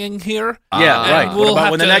pilgrimaging in here. Yeah, right. We'll What about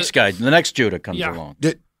have when the next guy, the next Judah comes along?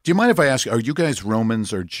 Do you mind if I ask, are you guys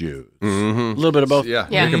Romans or Jews? Mm-hmm. A little bit of both. Yeah.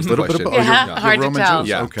 Yeah. Here comes A the little bit of question. both. Yeah, You're hard to Roman tell. Jews?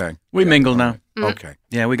 Yeah. Okay. We mingle now. Okay.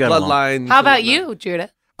 Yeah, we got along. Bloodline. How about you, Judah?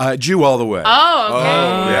 Jew all the way. Oh,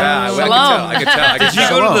 okay. Yeah, Shalom. I could tell. Did you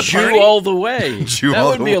go to the Jew all the way? Jew that all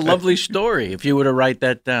would the be a way. lovely story if you were to write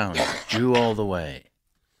that down. Jew all the way.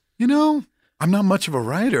 You know, I'm not much of a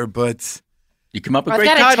writer, but you come up with I've great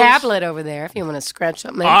got titles. a tablet over there if you want to scratch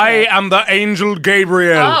something. I am the angel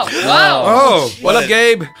Gabriel. Oh, whoa. Oh, what up,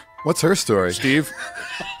 Gabe? what's her story, Steve?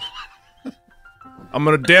 I'm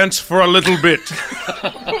going to dance for a little bit.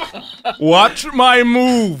 Watch my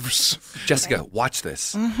moves. Jessica, watch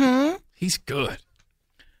this. Mm-hmm. He's good.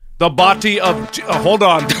 The body of... hold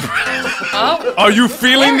on. Oh. Are you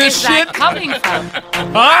feeling Where this is that shit? coming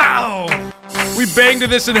from? Ow! We banged to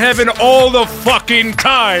this in heaven all the fucking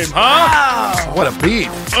time, huh? What a beat.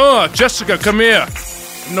 Jessica, come here.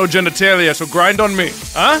 No genitalia, so grind on me,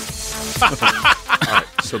 huh? All right,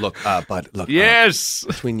 so look, bud, look. Yes.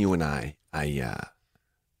 Between you and I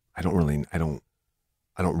don't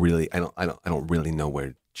really know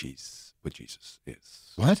what Jesus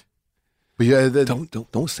is. What? But,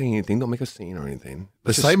 don't say anything. Don't make a scene or anything.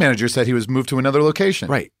 The site manager said he was moved to another location.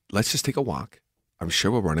 Right. Let's just take a walk. I'm sure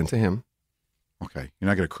we'll run into him. Okay. You're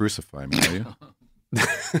not going to crucify me, are you?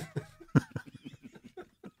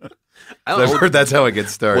 I've heard that's how it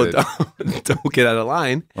gets started. Well, don't get out of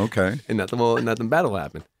line. Okay. And nothing bad will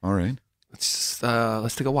happen. All right. Let's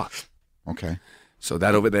take a walk. Okay. So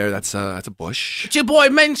that over there, that's a bush. It's your boy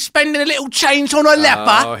men spending a little change on a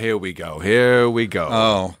leper. Oh, here we go.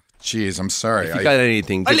 Oh, jeez, I'm sorry. If you got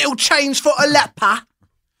anything, A little change for a leper.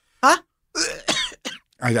 Huh?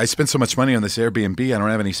 I spent so much money on this Airbnb, I don't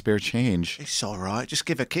have any spare change. It's all right. Just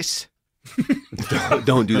give a kiss.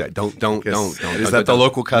 don't do that. Don't. Is that the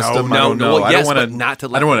local custom? No, I don't know. Well, I yes, don't want but not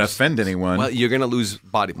to. I don't want to offend anyone. Well, you're gonna lose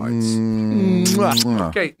body parts.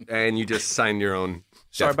 Okay, and you just sign your own.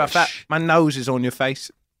 Sorry about that. My nose is on your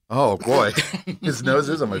face. Oh, boy. His nose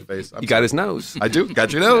is on my face. You got his nose. I do.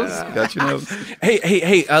 Got your nose. Got your nose.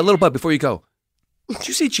 Hey, little bud, before you go, did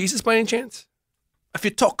you see Jesus by any chance? If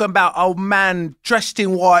you're talking about old man dressed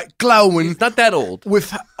in white, glowing. He's not that old.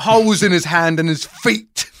 With holes in his hand and his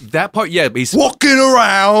feet. That part, yeah. But he's walking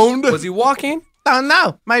around. Was he walking? Don't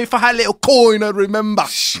know. Maybe if I had a little coin, I'd remember.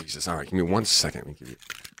 Jesus, all right. Give me 1 second. Let me give you...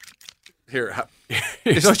 Here.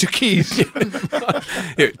 It's not your keys.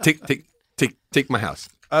 Here, take my house.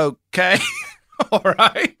 Okay. All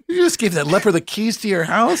right. You just gave that leper the keys to your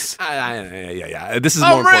house? Yeah. This is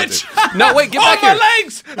I'm more rich. important. No, wait, get back my here.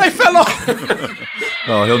 legs. They fell off.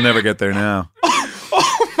 Oh, he'll never get there now.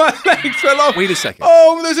 My legs fell off. Wait a second.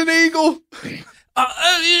 Oh, there's an eagle.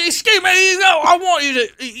 Excuse me, I want you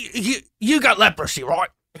to. You got leprosy, right?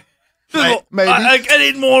 Maybe. I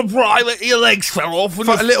need more private. Your legs fell off. For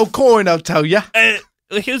a little coin, I'll tell you.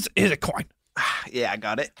 Here's a coin. Yeah, I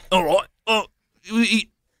got it. All right.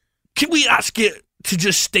 Can we ask you to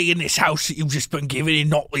just stay in this house that you've just been given and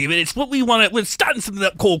not leave it? It's what we want to. We're starting something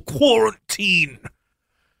up called quarantine.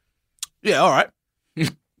 Yeah, all right. Yeah,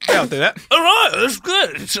 I'll do that. All right, that's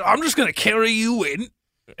good. So I'm just going to carry you in.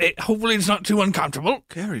 Hopefully it's not too uncomfortable.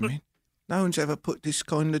 Carry me? No one's ever put this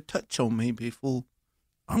kind of touch on me before.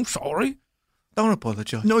 I'm sorry. Don't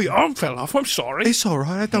apologise. No, your arm fell off. I'm sorry. It's all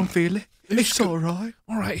right. I don't feel it. It's all right.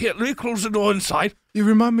 All right, here, let me close the door inside. You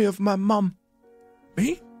remind me of my mum.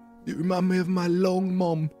 Me? You remind me of my long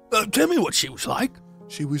mum. Tell me what she was like.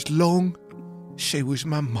 She was long. She was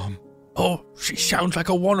my mum. Oh, she sounds like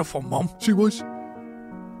a wonderful mum. She was.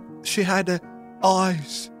 She had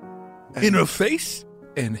eyes. In her face?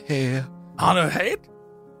 And hair. On her head?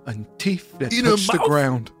 And teeth that in touched the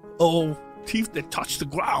ground. Oh, teeth that touch the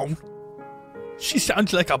ground. She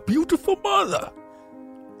sounds like a beautiful mother.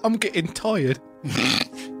 I'm getting tired.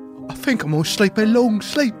 I think I'm going to sleep a long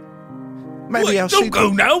sleep. Maybe I'll don't see. Don't go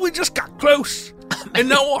now. We just got close. And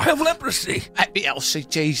now I have leprosy. Maybe I'll see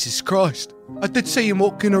Jesus Christ. I did see him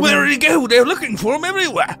walking around. Where did he go? They're looking for him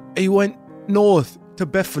everywhere. He went north to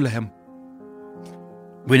Bethlehem.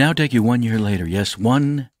 We now take you 1 year later. Yes,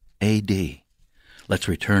 1 A.D. Let's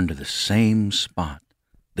return to the same spot,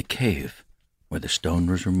 the cave where the stone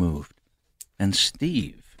was removed, and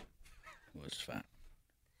Steve was found.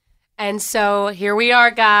 And so here we are,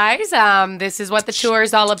 guys. This is what the tour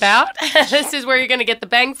is all about. This is where you're going to get the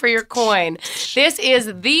bang for your coin. This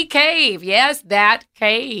is the cave. Yes, that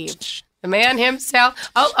cave. The man himself.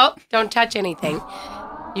 Oh, don't touch anything.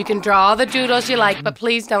 You can draw all the doodles you like, but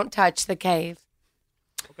please don't touch the cave.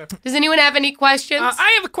 Okay. Does anyone have any questions?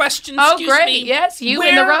 I have a question. Oh, Excuse great. me. Yes, you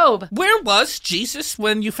in the robe. Where was Jesus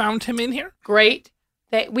when you found him in here? Great.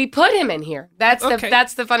 We put him in here. That's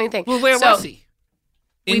the funny thing. Well, where was he?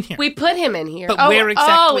 We put him in here. But where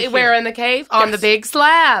exactly? Where in the cave? Yes. On the big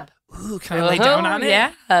slab. Ooh, can I lay down on it?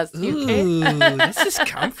 Yes, you can. This is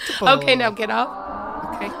comfortable. Okay, now get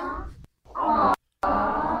off. Okay.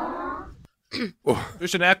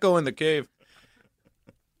 There's an echo in the cave.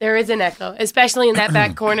 There is an echo, especially in that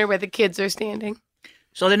back corner where the kids are standing.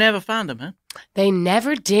 So they never found him, huh? They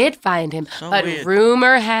never did find him. So but weird.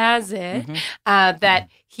 rumor has it that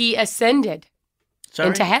he ascended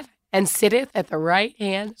into heaven and sitteth at the right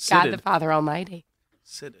hand of God the Father Almighty.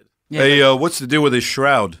 Sitteth. Yeah, hey, what's the deal with his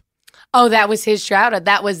shroud? Oh, that was his shroud.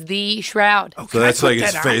 That was the shroud. So that's like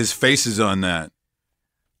his face is on that.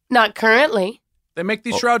 Not currently. They make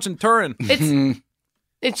these shrouds in Turin.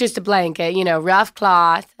 It's just a blanket, rough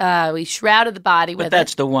cloth. We shrouded the body with it. But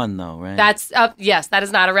that's the one, though, right? That's yes, that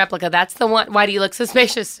is not a replica. That's the one. Why do you look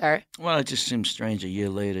suspicious, sir? Well, it just seems strange a year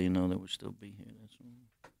later, that would still be here.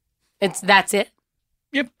 That's it.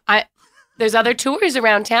 Yep. There's other tours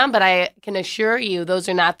around town, but I can assure you those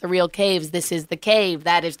are not the real caves. This is the cave.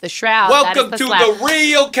 That is the shroud. Welcome that is to slab. the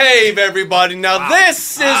real cave, everybody. Now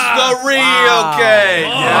this is the real cave.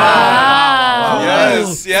 Wow.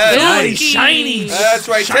 Yes. Very shiny. That's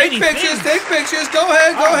right. Shiny Take pictures. Go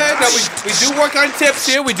ahead. Now we do work on tips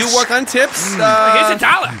here. We do work on tips. Here's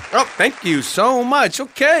 $1. Oh, thank you so much.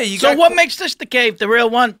 Okay. So what makes this the cave, the real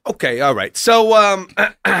one? Okay, all right. So,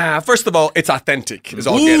 first of all, it's authentic. Is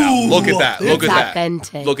all get out. Look at that. Look It's at that.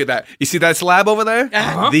 authentic. Look at that. You see that slab over there?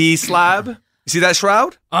 Uh-huh. The slab. You see that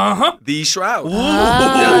shroud? Uh-huh. The shroud.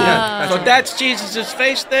 Ah. So that's Jesus'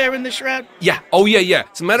 face there in the shroud? Yeah. Oh, yeah.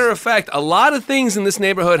 As a matter of fact, a lot of things in this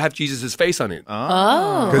neighborhood have Jesus' face on it.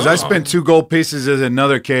 Oh. Because I spent 2 gold pieces at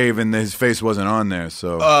another cave and his face wasn't on there.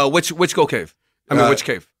 So Which gold cave? I mean, which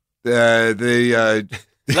cave?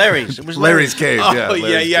 Larry's. It was Larry's cave. Yeah. Oh,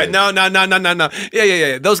 Larry's yeah. cave. No.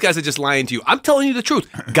 Yeah. Those guys are just lying to you. I'm telling you the truth.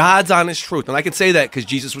 God's honest truth. And I can say that because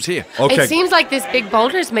Jesus was here. It seems like this big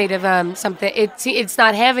boulder's made of something. It's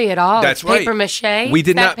not heavy at all. That's it's right. Paper mache. We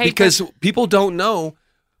did That not, paper? because people don't know.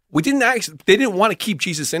 They didn't want to keep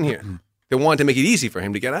Jesus in here. They wanted to make it easy for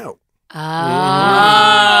him to get out. Oh,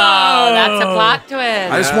 that's a plot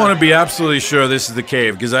twist. I just want to be absolutely sure this is the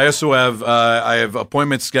cave because I also have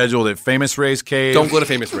appointments scheduled at Famous Ray's Cave. Don't go to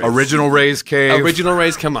Famous Ray's. Original Ray's Cave. Original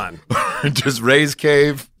Ray's, come on. Just Ray's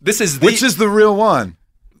Cave. Which is the real one?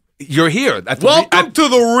 You're here. Welcome to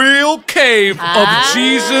the real cave of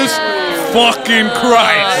Jesus fucking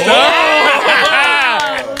Christ.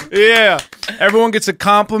 Yeah. Everyone gets a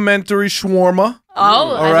complimentary shawarma.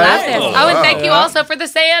 Oh, I love this. Oh, and thank you also for the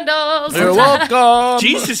sandals. You're welcome.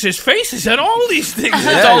 Jesus' face is at all these things.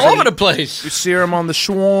 It's all over the place. You see him on the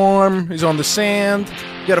swarm. He's on the sand.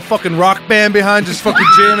 You got a fucking rock band behind just fucking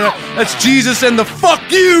jamming out. That's Jesus and the fuck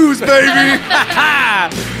yous, baby.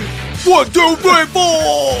 1, 2, 3,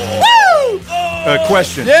 4. Woo!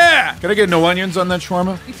 Question. Yeah. Can I get no onions on that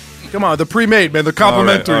shawarma? Come on, the pre-made, man. The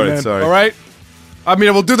complimentary, all right, man. sorry. All right? I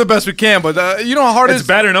mean, we'll do the best we can, but you know how hard it is? It's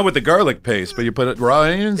bad enough with the garlic paste, but you put raw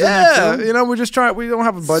onions in there Yeah, too? you know, we're just trying. We don't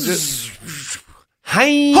have a budget. Hi.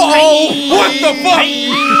 Oh, what the fuck?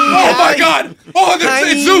 Oh my God! Oh,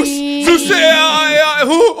 it's Zeus. Zeus.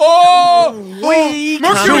 Who? Oh,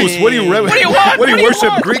 Mercury. Zeus, what do you want? What do you worship?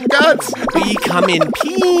 want? Greek gods? We come in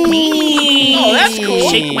peace. Oh, that's cool.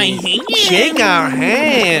 Shake my hand. Shake our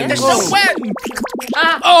hands. They're so wet.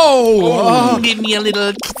 Give me a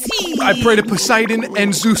little kissy. I pray to Poseidon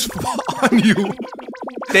and Zeus on you.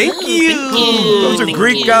 Thank you. Those are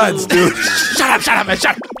Greek gods, dude. Shut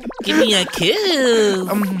up. Give me a kiss.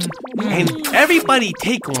 And everybody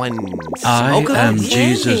take one. I am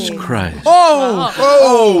Jesus Christ.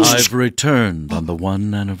 Oh. I've returned on the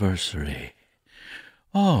 1 anniversary.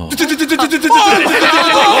 Oh.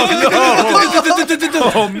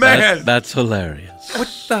 Oh, man. That's hilarious. What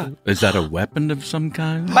the? Is that a weapon of some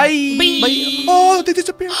kind? Bye. Oh, they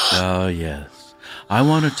disappeared. Oh, yes. I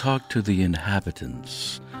want to talk to the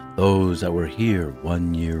inhabitants, those that were here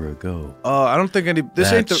 1 year ago. I don't think any. This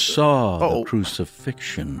that ain't the. saw the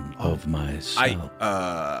crucifixion of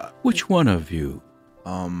myself. Which one of you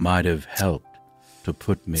might have helped to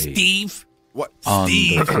put me Steve. What? on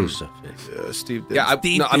Steve. the crucifix? Steve did. Yeah, I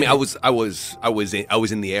Steve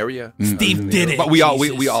was in the area. Steve did it. But we all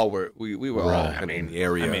Jesus. we all were we were all Right. kind of in the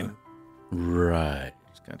area. Right.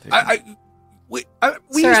 We Sir,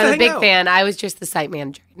 used to I'm a hang big out. fan. I was just the site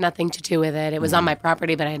manager. Nothing to do with it. It was on my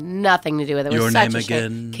property, but I had nothing to do with it. It was Your such name a shame.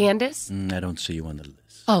 again? Candace? I don't see you on the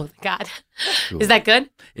list. Oh, God. Sure. Is that good?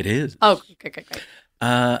 It is. Oh, good.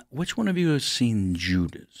 Which one of you has seen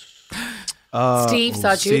Judas? Steve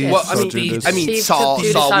saw Judas. Well, Steve Saul. took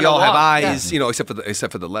Judas Saul. on We a all have walk. eyes,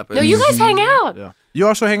 except for the leopard. No, you guys hang out. Yeah. You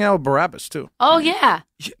also hang out with Barabbas too. Oh, yeah.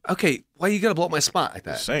 Okay, why you gotta blow up my spot like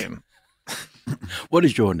that? Same. What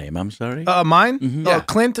is your name? I'm sorry. Mine? Yeah.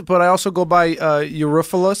 Clint, but I also go by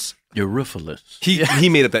Euryphilus. Euryphilus. He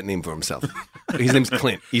made up that name for himself. His name's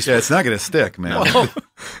Clint. Yeah, it's not going to stick, man.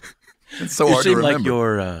 It's so You hard to seem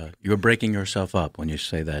remember. like you're breaking yourself up when you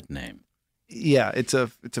say that name. Yeah, it's a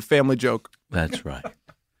family joke. That's right.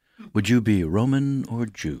 Would you be Roman or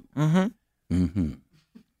Jew? Mm-hmm.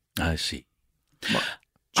 I see.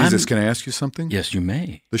 Jesus, can I ask you something? Yes, you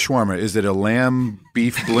may. The shawarma, is it a lamb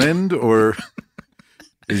beef blend or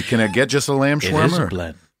can I get just a lamb shawarma? It is a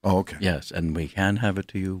blend. Oh, okay. Yes, and we can have it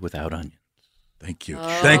to you without onions. Thank you.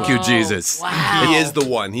 Thank you, Jesus. Wow. He is the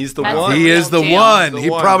one. He's the That's one. He is the Deal. one. The He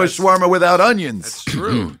one. promised shawarma without onions. That's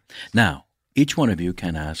true. Now, each one of you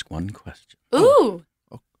can ask one question. Ooh.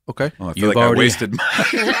 Okay. Oh, I feel You've like I already- wasted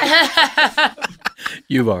mine.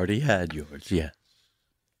 You've already had yours, yes.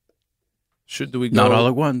 Do we go? Not all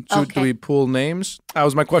at once. Do we pull names? That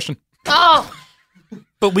was my question. Oh.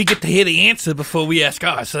 But we get to hear the answer before we ask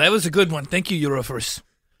ours. So that was a good one. Thank you, Euryphilus.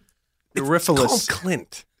 Euryphilus. Call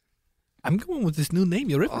Clint. I'm going with this new name,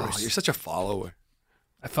 Oh, Euryphilus. you're such a follower.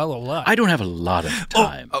 I follow a lot. I don't have a lot of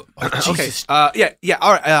time. Okay. Jesus. Yeah.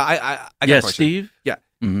 All right. I got a Yes, question. Steve? Yeah.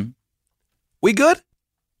 Mm-hmm. We good?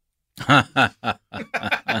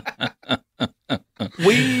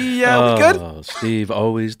 We good? Oh, Steve,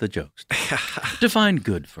 always the jokes. Define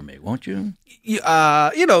good for me, won't you? You're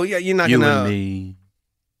not You gonna. and me,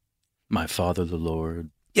 my Father the Lord.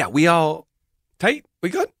 Yeah, we all tight. We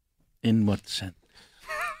good? In what sense?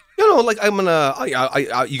 Like I'm gonna.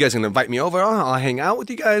 You guys gonna invite me over? I'll hang out with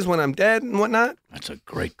you guys when I'm dead and whatnot. That's a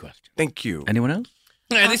great question. Thank you. Anyone else?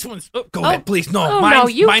 Yeah, this one's. Go ahead, please. No, Oh, mine's, no,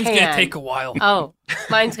 you mine's can. gonna take a while. Oh,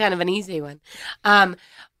 mine's kind of an easy one.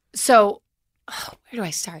 So, where do I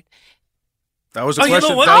start? That was a Oh, you know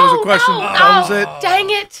question. what? That was a Oh, question. no, That was no. it. Dang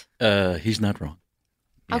it. He's not wrong.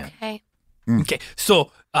 Yeah. Okay. Okay,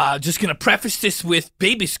 so just gonna preface this with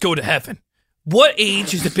babies go to heaven. What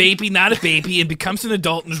age is a baby not a baby and becomes an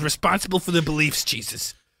adult and is responsible for their beliefs,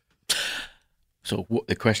 Jesus? So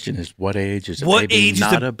the question is, what age is a What baby age is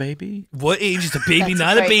not a- a baby? What age is a baby That's a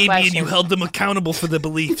not a great baby and question. you held them accountable for their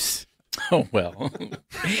beliefs? Oh, well,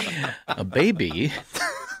 a baby,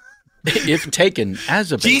 if taken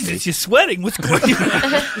as a baby. Jesus, you're sweating. What's going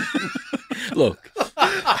on? Look,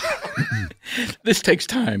 This takes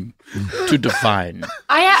time to define.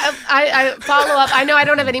 I follow up. I know I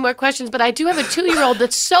don't have any more questions, but I do have a 2-year-old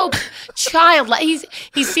that's so childlike.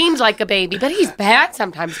 He seems like a baby, but he's bad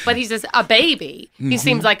sometimes. But he's just a baby. He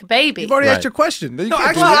seems like a baby. You've already asked your question. No,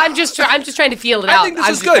 actually, I'm just trying to feel it out. I think this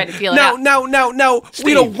is good. Now,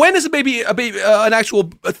 when is a baby an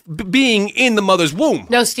actual being in the mother's womb?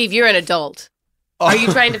 No, Steve, you're an adult. Are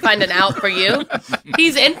you trying to find an out for you?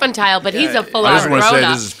 He's infantile, but he's a full-on I just want to say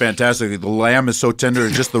grown-up. this is fantastic. The lamb is so tender,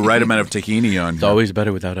 just the right amount of tahini on. It's always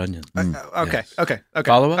better without onions. Okay.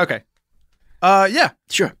 Follow up? Okay. Yeah.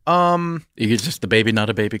 Sure. It's just the baby, not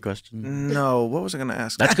a baby question. No, what was I going to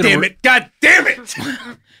ask? That's God damn it! God damn it!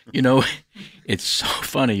 You know, it's so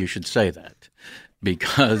funny you should say that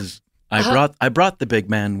because I brought the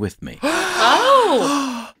big man with me.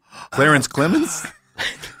 Oh, Clarence Clemens.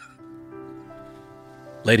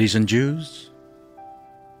 Ladies and Jews,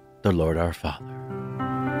 the Lord our Father.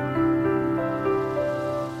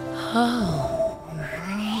 Oh.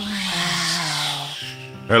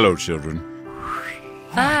 Hello, children.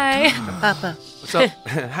 Hi, Papa. What's up?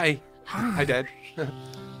 Hi. Hi, Dad.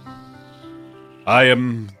 I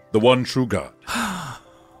am the one true God.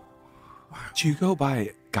 Do you go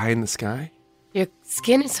by Guy in the Sky? Your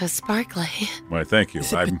skin is so sparkly. Why, thank you.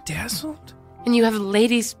 Is it bedazzled? And you have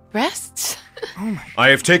ladies' breasts. I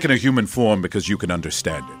have taken a human form because you can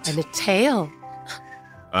understand it. And a tail.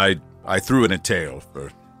 I threw in a tail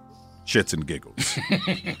for shits and giggles.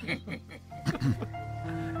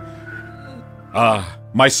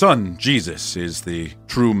 My son, Jesus, is the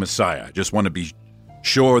true Messiah. I just want to be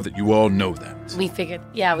sure that you all know that. We figured.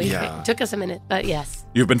 Yeah, it took us a minute, but yes.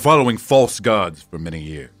 You've been following false gods for many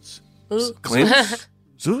years. Ooh.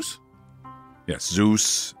 Zeus? Yes,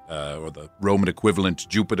 Zeus, or the Roman equivalent,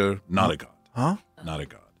 Jupiter, not a god. Huh? Not a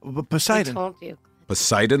god. Poseidon. I told you.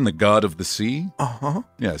 Poseidon, the god of the sea? Uh-huh.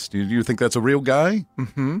 Yes. Do you think that's a real guy?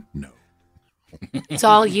 Mm-hmm. No. It's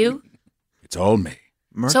all you? It's all me.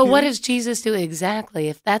 Mercury? So what does Jesus do exactly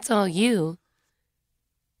if that's all you?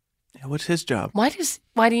 Yeah, what's his job? Why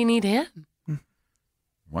do you need him?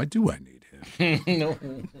 Why do I need him? No.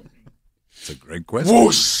 It's a great question.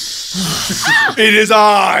 Whoosh! It is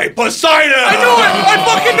I, Poseidon! I knew it! I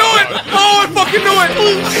fucking knew it! Oh, I fucking knew it!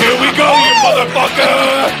 Here we go, you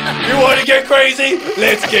motherfucker! You want to get crazy?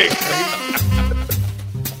 Let's get crazy.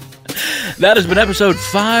 That has been episode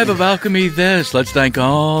 5 of Alchemy This. Let's thank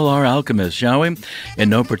all our alchemists, shall we? In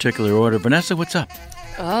no particular order. Vanessa, what's up?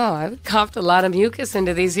 Oh, I've coughed a lot of mucus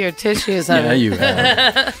into these here tissues. Yeah, you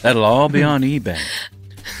have. That'll all be on eBay.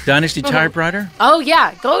 Dynasty Typewriter? Oh,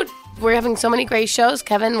 yeah. We're having so many great shows.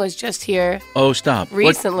 Kevin was just here. Oh, stop.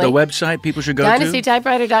 Recently. The website people should go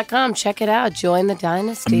DynastyTypewriter.com. Check it out. Join the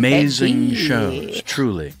Dynasty. Amazing baby. shows,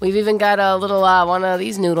 truly. We've even got a little one of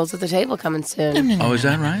these noodles at the table coming soon. Oh, is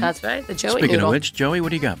that right? That's right. The Joey Speaking noodle. of which, Joey, what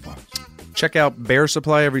do you got for us? Check out Bear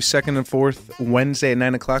Supply every second and fourth Wednesday at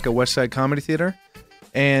 9 o'clock at Westside Comedy Theater.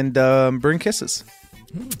 And bring kisses.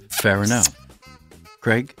 Fair enough.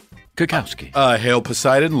 Craig Kukowski. Hail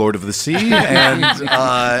Poseidon, Lord of the Sea, and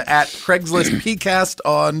at Craigslist PCast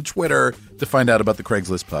on Twitter to find out about the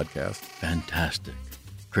Craigslist podcast. Fantastic.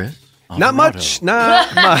 Chris? Not much.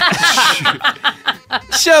 Not much.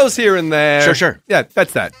 Shows here and there. Sure. Yeah,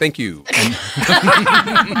 that's that. Thank you.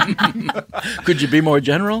 Could you be more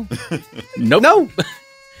general? Nope.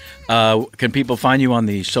 No. Can people find you on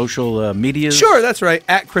the social medias? Sure, that's right.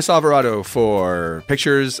 At Chris Alvarado for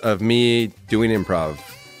pictures of me doing improv.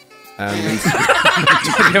 Do you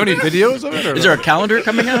have any videos of it? Or Is there a calendar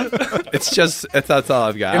coming out? That's all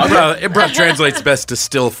I've got. Improv translates best to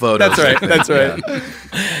still photos. That's right.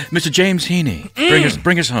 Mr. James Heaney,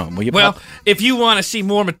 bring us home. Will you? Well, if you want to see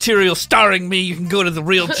more material starring me, you can go to The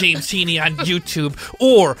Real James Heaney on YouTube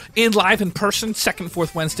or live in person, second and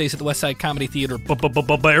fourth Wednesdays at the Westside Comedy Theater,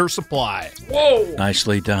 Bear Supply. Whoa!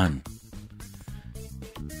 Nicely done.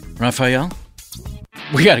 Raphael,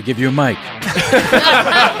 we got to give you a mic.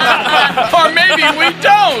 Or maybe we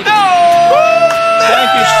don't. No! Thank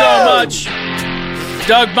you so much.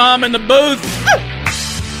 Doug Baum in the booth.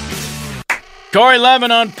 Corey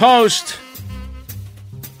Levin on post.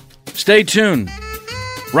 Stay tuned.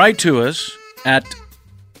 Write to us at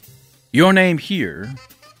your name here.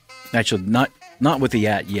 Actually, not with the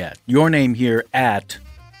at yet. Your name here at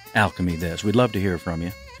Alchemy This. We'd love to hear from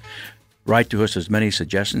you. Write to us as many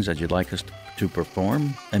suggestions as you'd like us to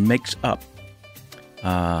perform and mix up.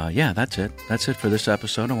 Yeah, that's it. That's it for this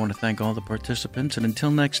episode. I want to thank all the participants, and until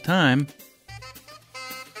next time,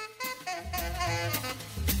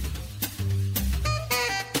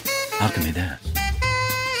 Alchemy This.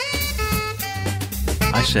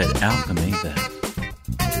 I said Alchemy This.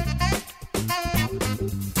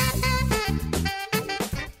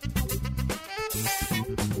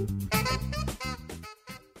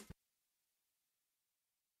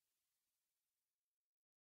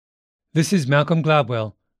 This is Malcolm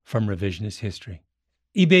Gladwell from Revisionist History.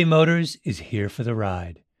 eBay Motors is here for the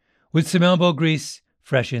ride. With some elbow grease,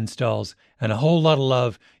 fresh installs, and a whole lot of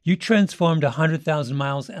love, you transformed 100,000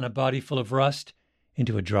 miles and a body full of rust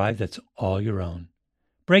into a drive that's all your own.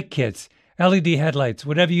 Brake kits, LED headlights,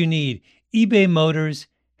 whatever you need, eBay Motors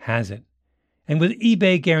has it. And with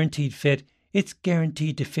eBay Guaranteed Fit, it's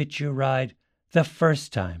guaranteed to fit your ride the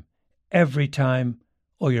first time, every time,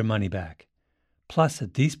 or your money back. Plus,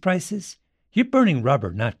 at these prices, you're burning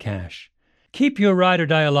rubber, not cash. Keep your ride or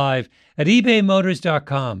die alive at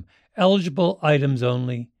ebaymotors.com. Eligible items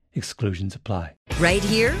only. Exclusions apply. Right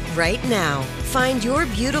here, right now. Find your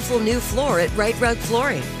beautiful new floor at Right Rug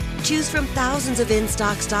Flooring. Choose from thousands of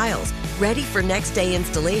in-stock styles, ready for next day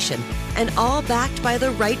installation, and all backed by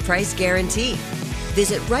the right price guarantee.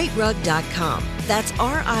 Visit rightrug.com. That's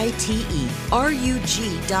RITERUG.com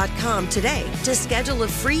today to schedule a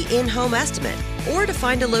free in-home estimate or to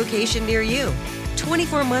find a location near you.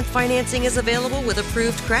 24-month financing is available with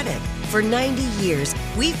approved credit. For 90 years,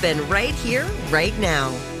 we've been right here, right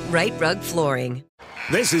now. Right Rug Flooring.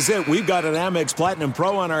 This is it. We've got an Amex Platinum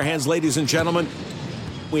Pro on our hands, ladies and gentlemen.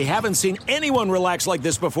 We haven't seen anyone relax like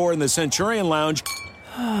this before in the Centurion Lounge.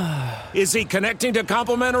 Is he connecting to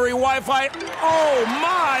complimentary Wi-Fi? Oh,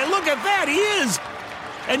 my! Look at that! He is!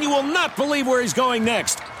 And you will not believe where he's going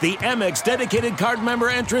next. The Amex dedicated card member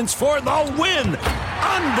entrance for the win!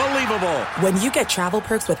 Unbelievable! When you get travel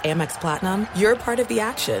perks with Amex Platinum, you're part of the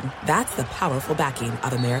action. That's the powerful backing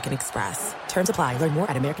of American Express. Terms apply. Learn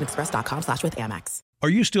more at americanexpress.com/withAmex. Are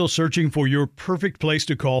you still searching for your perfect place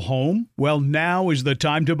to call home? Well, now is the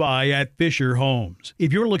time to buy at Fisher Homes.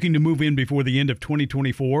 If you're looking to move in before the end of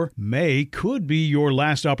 2024, May could be your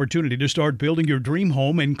last opportunity to start building your dream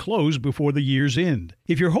home and close before the year's end.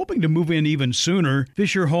 If you're hoping to move in even sooner,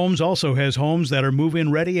 Fisher Homes also has homes that are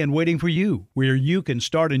move-in ready and waiting for you, where you can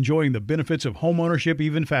start enjoying the benefits of homeownership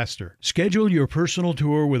even faster. Schedule your personal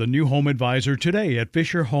tour with a new home advisor today at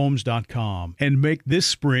FisherHomes.com and make this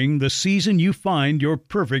spring the season you find your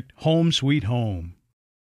perfect home sweet home.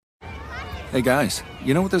 Hey guys,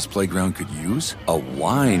 you know what this playground could use? A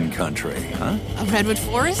wine country, huh? A redwood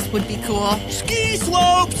forest would be cool. Ski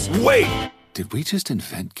slopes! Wait! Did we just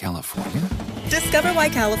invent California? Discover why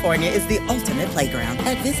California is the ultimate playground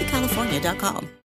at visitcalifornia.com.